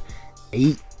grasp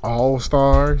 8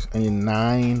 All-Stars and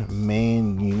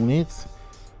 9-man units.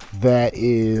 That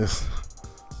is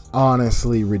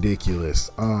honestly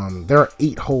ridiculous. There are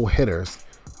 8 whole hitters.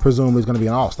 Presumably is going to be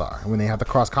an All-Star. And when they have to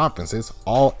cross conferences,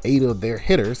 all 8 of their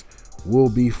hitters will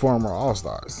be former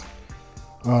All-Stars.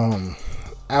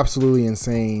 Absolutely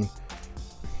insane.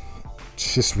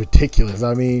 Just ridiculous.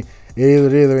 I mean,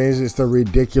 it's just a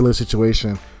ridiculous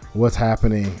situation what's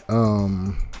happening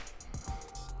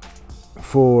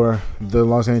for the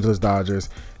Los Angeles Dodgers.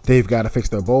 They've got to fix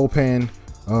their bullpen.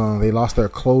 They lost their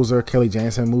closer. Kelly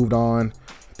Jansen moved on,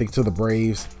 I think, to the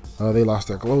Braves. They lost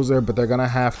their closer, but they're going to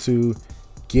have to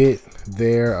get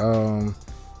their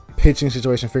pitching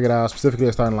situation figured out, specifically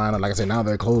their starting lineup. Like I said, now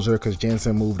they're closer because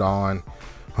Jansen moved on.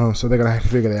 So they're going to have to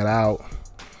figure that out.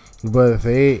 But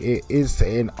it is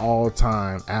an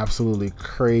all-time, absolutely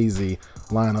crazy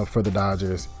lineup for the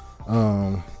Dodgers.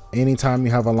 Anytime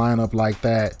you have a lineup like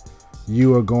that,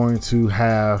 you are going to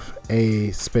have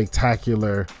a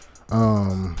spectacular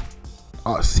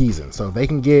season. So if they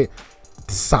can get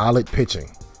solid pitching,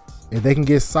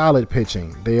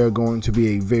 they are going to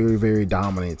be a very, very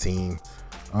dominant team.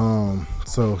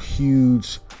 So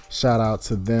huge shout out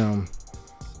to them.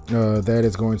 That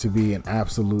is going to be an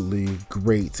absolutely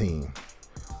great team.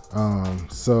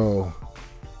 So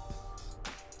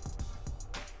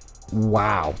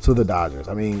wow to the Dodgers.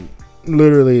 I mean,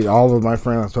 literally all of my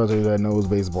friends, especially that knows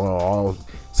baseball, all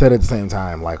said at the same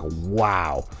time, like,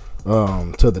 wow,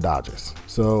 to the Dodgers.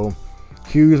 So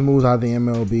huge moves out of the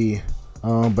MLB.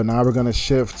 But now we're going to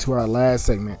shift to our last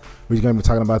segment. We're going to be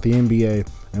talking about the NBA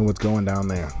and what's going down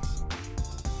there.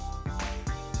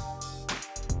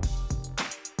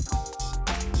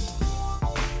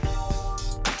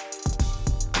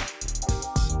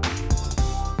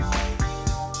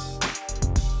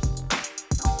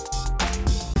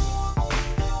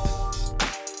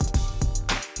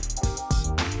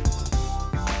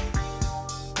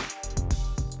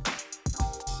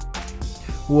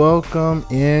 Welcome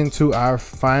into our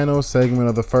final segment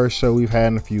of the first show we've had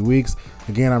in a few weeks.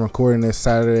 Again, I'm recording this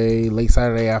Saturday, late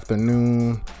Saturday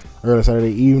afternoon, early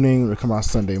Saturday evening. It'll come out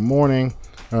Sunday morning.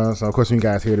 So of course, when you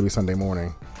guys hear, it'll be Sunday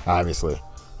morning, obviously.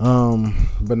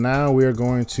 But now we're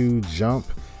going to jump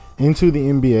into the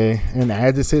NBA, and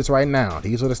as it sits right now,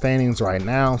 these are the standings right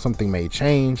now. Something may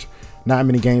change. Not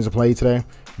many games are played today,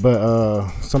 but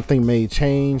something may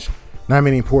change. Not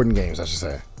many important games, I should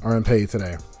say, aren't played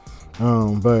today.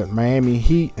 But Miami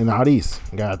Heat and out east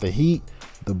got the Heat,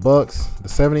 the Bucks, the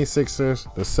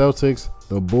 76ers, the Celtics,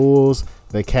 the Bulls,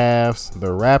 the Cavs, the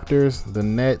Raptors, the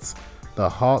Nets, the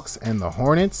Hawks, and the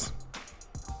Hornets.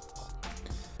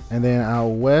 And then out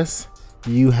west,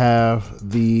 you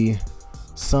have the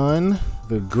Sun,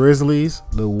 the Grizzlies,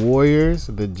 the Warriors,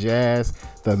 the Jazz,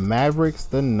 the Mavericks,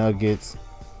 the Nuggets,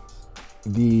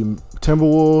 the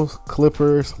Timberwolves,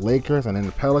 Clippers, Lakers, and then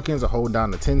the Pelicans are holding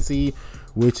down the 10 seed,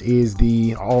 which is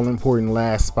the all-important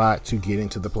last spot to get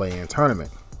into the play-in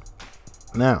tournament.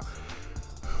 Now,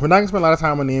 we're not going to spend a lot of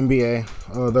time on the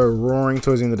NBA. They're roaring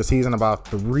towards the end of the season, about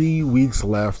 3 weeks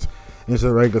left into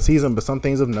the regular season, but some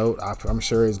things of note I'm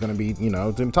sure is going to be,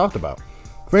 to be talked about.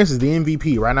 For instance, the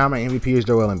MVP. Right now, my MVP is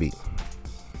Joel Embiid.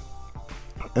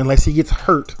 Unless he gets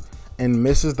hurt and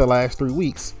misses the last 3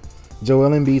 weeks, Joel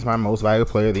Embiid is my most valuable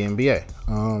player of the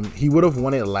NBA. He would have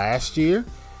won it last year.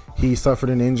 He suffered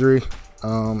an injury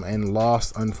and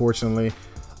lost, unfortunately,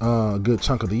 a good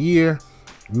chunk of the year.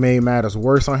 Made matters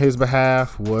worse on his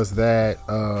behalf was that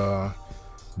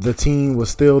the team was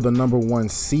still the number 1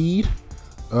 seed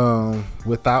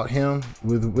without him.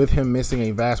 With him missing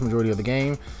a vast majority of the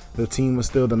game, the team was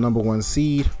still the number 1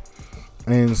 seed.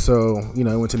 And so, it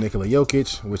went to Nikola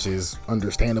Jokic, which is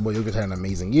understandable. Jokic had an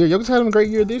amazing year. Jokic had a great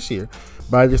year this year.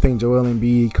 But I just think Joel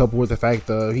Embiid, coupled with the fact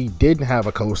that he didn't have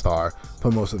a co-star for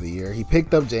most of the year. He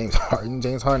picked up James Harden.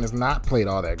 James Harden has not played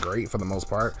all that great for the most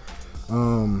part.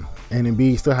 And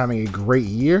Embiid still having a great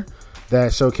year.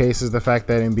 That showcases the fact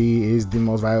that Embiid is the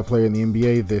most valuable player in the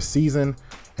NBA this season.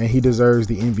 And he deserves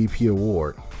the MVP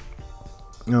award.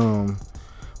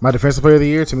 My defensive player of the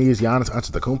year, to me, is Giannis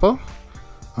Antetokounmpo.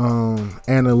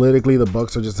 Analytically, the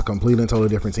Bucks are just a complete and totally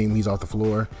different team. He's off the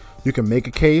floor. You can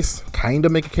kind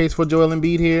of make a case for Joel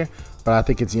Embiid here, but I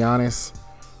think it's Giannis.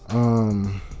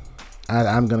 I'm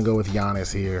gonna go with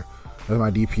Giannis here as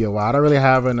my DPOY. I don't really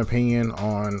have an opinion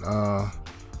on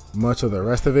much of the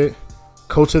rest of it.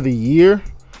 Coach of the year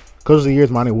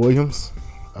is Monty Williams.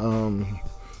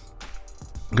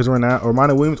 Because we're not, or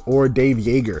Monty Williams or Dave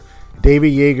Yeager.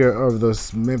 David Yeager of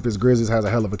the Memphis Grizzlies has a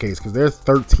hell of a case because they're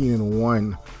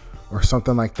 13-1 or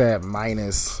something like that,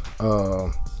 minus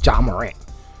Ja Morant.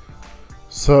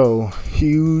 So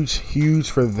huge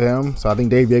for them. So I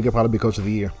think Dave Yeager probably be coach of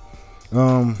the year.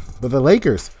 But the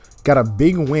Lakers got a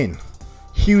big win,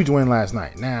 huge win last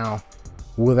night. Now,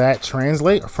 will that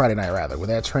translate, or Friday night rather, will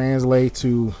that translate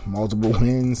to multiple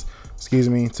wins?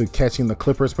 To catching the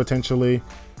Clippers potentially,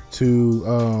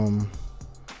 to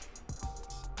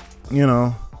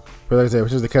but like I said,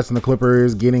 which is the catching the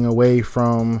Clippers, getting away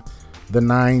from the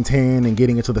 9-10 and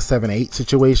getting into the 7-8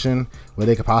 situation where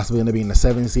they could possibly end up being the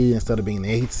 7th seed instead of being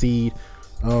the 8th seed,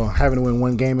 having to win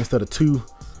 1 game instead of 2.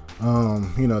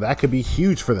 That could be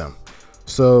huge for them.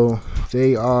 So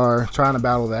they are trying to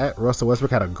battle that. Russell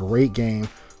Westbrook had a great game,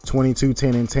 22,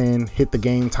 10, and 10, hit the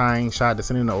game tying shot to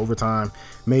send into overtime,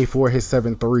 made 4 of his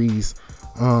 7 threes.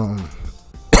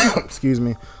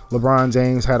 LeBron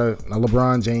James had a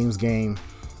LeBron James game.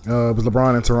 It was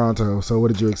LeBron in Toronto. So what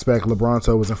did you expect? LeBron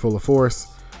was in full of force.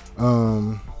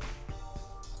 And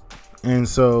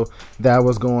so that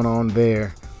was going on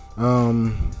there.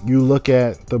 You look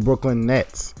at the Brooklyn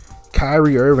Nets.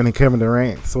 Kyrie Irving and Kevin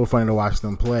Durant, so funny to watch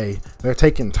them play. They're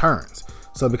taking turns.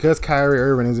 So because Kyrie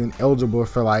Irving is ineligible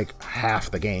for like half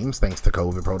the games thanks to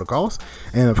COVID protocols,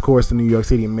 and of course the New York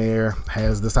City mayor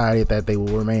has decided that they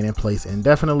will remain in place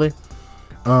indefinitely.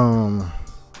 When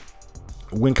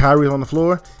Kyrie is on the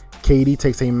floor, KD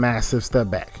takes a massive step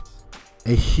back,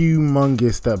 a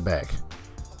humongous step back.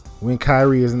 When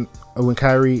Kyrie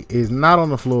is not on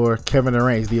the floor, Kevin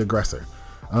Durant is the aggressor.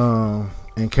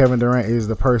 And Kevin Durant is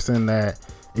the person that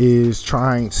is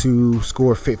trying to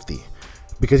score 50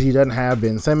 because he doesn't have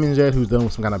Ben Simmons yet, who's dealing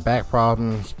with some kind of back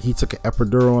problem. He took an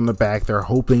epidural on the back. They're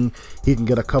hoping he can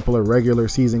get a couple of regular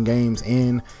season games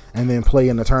in and then play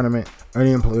in the tournament. Or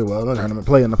even play in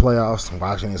the playoffs.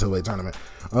 Washington is a tournament.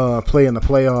 Play in the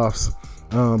playoffs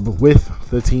with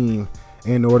the team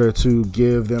in order to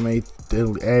give them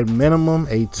at minimum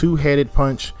a 2-headed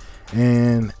punch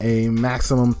and a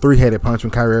maximum 3-headed punch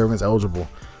when Kyrie Irving's eligible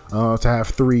to have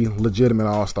 3 legitimate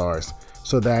all-stars.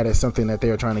 So that is something that they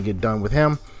are trying to get done with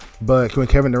him. But when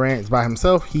Kevin Durant is by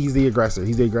himself, he's the aggressor.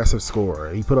 He's the aggressive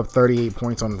scorer. He put up 38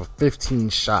 points on 15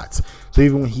 shots. So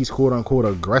even when he's quote unquote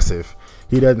aggressive,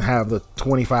 he doesn't have the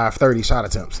 25, 30 shot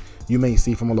attempts you may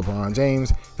see from a LeBron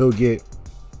James. He'll get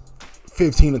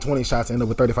 15 to 20 shots, end up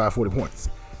with 35, 40 points.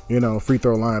 Free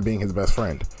throw line being his best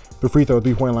friend. The free throw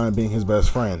 3-point line being his best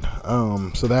friend.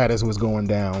 So that is what's going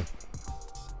down.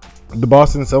 The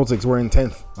Boston Celtics were in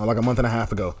 10th like a month and a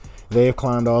half ago. They've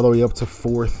climbed all the way up to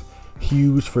 4th.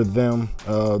 Huge for them.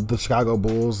 The Chicago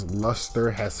Bulls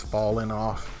luster has fallen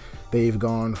off. They've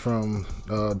gone from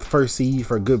the first seed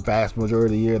for a good vast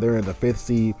majority of the year. They're in the 5th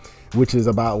seed, which is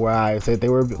about where I said they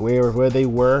were, where they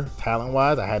were talent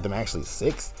wise. I had them actually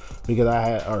 6th because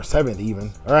or 7th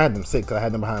even, or I had them 6th. I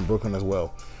had them behind Brooklyn as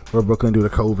well, where Brooklyn due to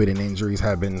COVID and injuries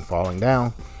have been falling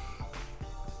down.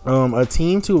 A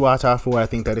team to watch out for, I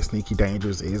think that is sneaky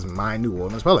dangerous, is my New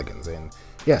Orleans Pelicans. And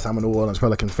yes, I'm a New Orleans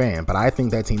Pelicans fan, but I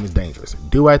think that team is dangerous.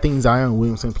 Do I think Zion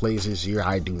Williamson plays this year?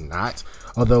 I do not.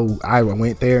 Although I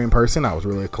went there in person, I was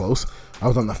really close. I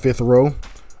was on the 5th row.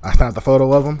 I snapped the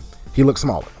photo of him. He looked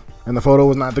smaller. And the photo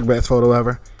was not the best photo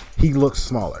ever. He looks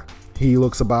smaller. He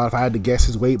looks about, if I had to guess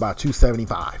his weight, about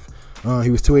 275. He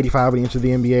was 285 when he entered the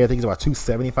NBA. I think he's about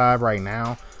 275 right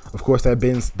now. Of course,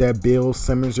 that Bill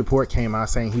Simmons report came out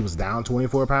saying he was down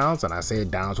 24 pounds. And I said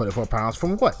down 24 pounds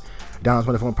from what? Down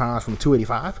 24 pounds from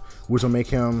 285, which will make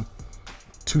him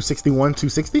 261,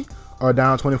 260. Or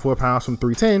down 24 pounds from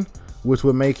 310, which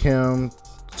would make him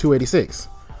 286.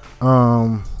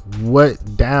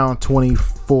 What down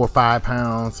 5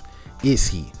 pounds is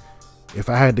he? If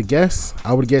I had to guess,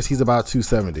 I would guess he's about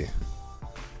 270.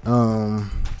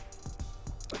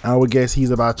 I would guess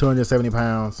he's about 270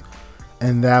 pounds,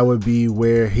 and that would be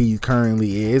where he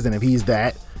currently is. And if he's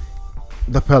that,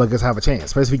 the Pelicans have a chance,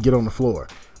 especially if he get on the floor.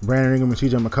 Brandon Ingram and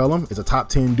CJ McCollum is a top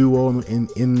 10 duo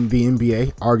in the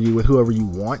NBA. Argue with whoever you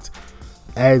want.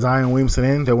 Add Zion Williamson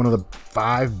in, they're one of the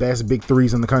 5 best big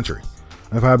threes in the country.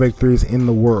 The 5 big threes in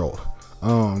the world.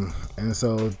 And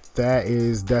so that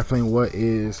is definitely what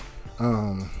is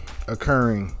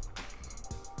occurring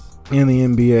in the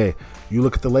NBA. You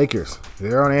look at the Lakers.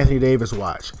 They're on Anthony Davis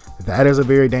watch. That is a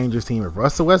very dangerous team. If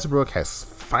Russell Westbrook has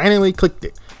finally clicked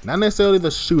it, not necessarily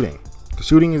the shooting. The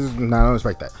shooting is not, I don't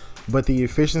expect that. But the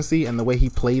efficiency and the way he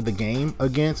played the game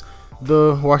against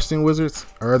the Washington Wizards,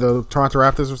 or the Toronto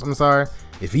Raptors, I'm sorry.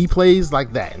 If he plays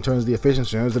like that in terms of the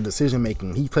efficiency, in terms of decision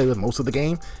making, he played with most of the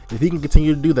game. If he can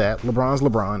continue to do that, LeBron's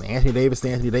LeBron, Anthony Davis to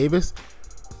Anthony Davis,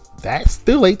 that's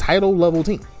still a title level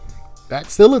team.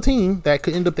 That's still a team that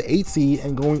could end up the 8th seed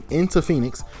and going into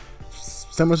Phoenix.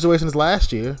 Similar situation as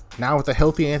last year. Now with a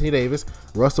healthy Anthony Davis,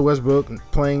 Russell Westbrook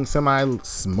playing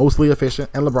mostly efficient,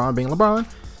 and LeBron being LeBron.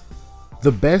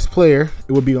 The best player,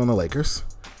 it would be on the Lakers.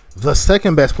 The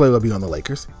second best player would be on the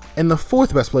Lakers. And the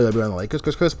 4th best player would be on the Lakers,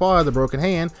 because Chris Paul has a broken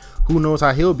hand. Who knows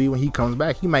how he'll be when he comes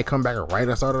back? He might come back right at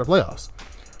the start of the playoffs.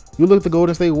 You look at the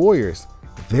Golden State Warriors.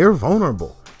 They're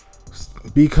vulnerable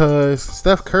because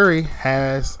Steph Curry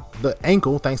has the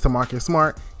ankle thanks to Marcus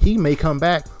Smart. He may come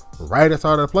back right at the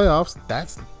start of the playoffs.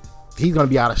 He's going to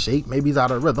be out of shape. Maybe he's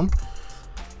out of rhythm.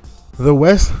 The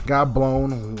West got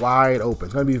blown wide open.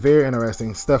 It's going to be very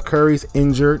interesting. Steph Curry's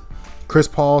injured. Chris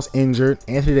Paul's injured.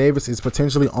 Anthony Davis is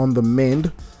potentially on the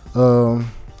mend.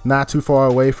 Not too far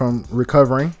away from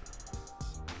recovering.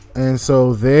 And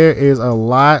so there is a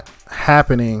lot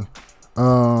happening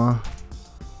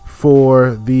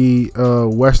for the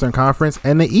Western Conference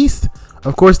and the East.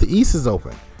 Of course, the East is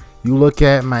open. You look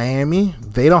at Miami.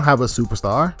 They don't have a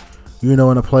superstar. In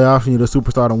the playoffs, you need a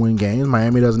superstar to win games.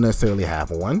 Miami doesn't necessarily have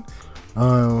one.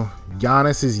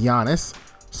 Giannis is Giannis.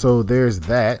 So there's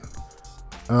that.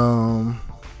 So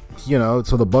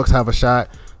the Bucks have a shot.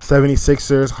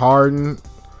 76ers, Harden.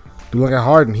 You look at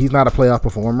Harden. He's not a playoff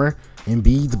performer.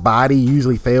 Embiid's body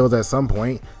usually fails at some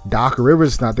point. Doc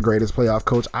Rivers is not the greatest playoff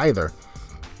coach either.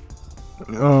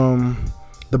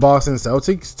 The Boston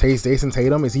Celtics, Jason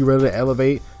Tatum, is he ready to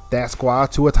elevate that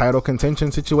squad to a title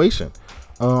contention situation?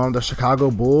 The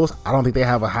Chicago Bulls, I don't think they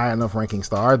have a high enough ranking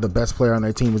star. The best player on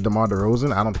their team is DeMar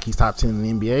DeRozan. I don't think he's top 10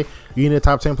 in the NBA. You need a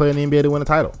top 10 player in the NBA to win a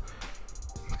title.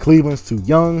 Cleveland's too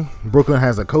young. Brooklyn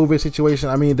has a COVID situation.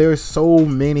 I mean, there's so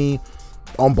many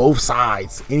on both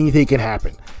sides. Anything can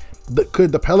happen.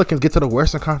 Could the Pelicans get to the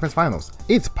Western Conference Finals?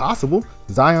 It's possible.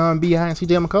 Zion behind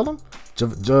CJ McCollum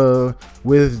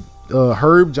with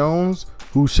Herb Jones,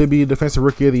 who should be Defensive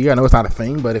Rookie of the Year. I know it's not a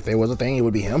thing, but if there was a thing, it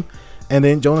would be him. And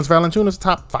then Jonas Valanciunas,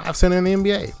 top 5 center in the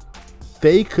NBA.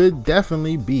 They could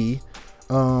definitely be.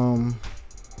 They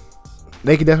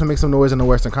could definitely make some noise in the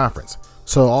Western Conference.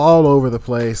 So all over the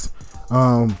place.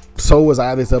 So was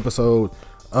I this episode.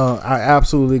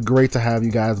 Absolutely great to have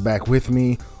you guys back with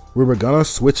me. we were gonna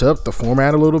switch up the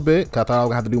format a little bit. I thought I was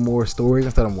gonna have to do more stories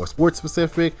instead of more sports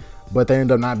specific, but that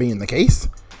ended up not being the case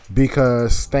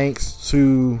because thanks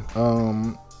to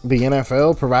the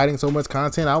NFL providing so much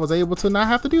content, I was able to not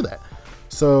have to do that.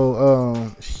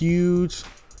 So huge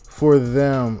for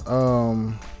them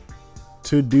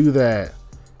to do that,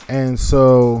 and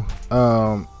so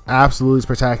absolutely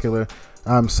spectacular.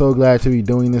 I'm so glad to be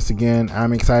doing this again.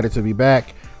 I'm excited to be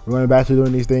back. We're going back to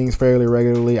doing these things fairly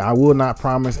regularly. I will not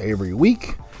promise every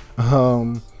week,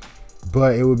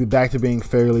 but it will be back to being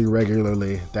fairly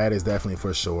regularly. That is definitely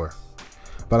for sure.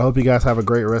 But I hope you guys have a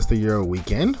great rest of your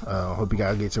weekend. I hope you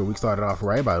guys get your week started off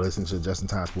right by listening to the Just in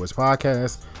Time Sports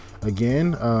Podcast.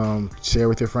 Again, share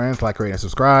with your friends, like, rate, and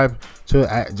subscribe to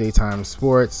 @JTime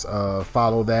Sports.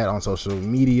 Follow that on social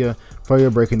media for your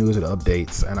breaking news and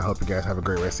updates. And I hope you guys have a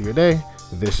great rest of your day.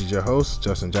 This is your host,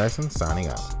 Justin Jackson, signing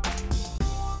out.